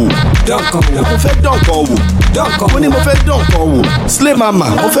dán kan wò. Mo fẹ́ dán kan wò. Mo ní mo fẹ́ dán kan wò. Slay Mama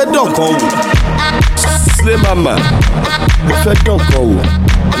mo fẹ́ dán kan wò. Slay Mama mo fẹ́ dán kan wò.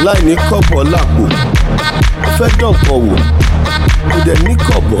 Láì ní kọ́bọ̀ lápò. Mo fẹ́ dán kan wò. Kò dẹ̀ ní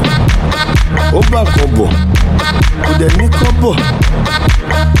kọ́bọ̀. Ó bá kan bọ̀. Kò dẹ̀ ní kọ́bọ̀.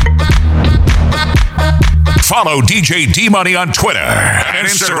 Follow DJ D-Money on Twitter and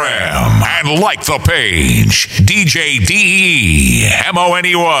Instagram and like the page DJ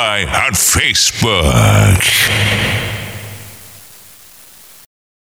DEMONEY on Facebook.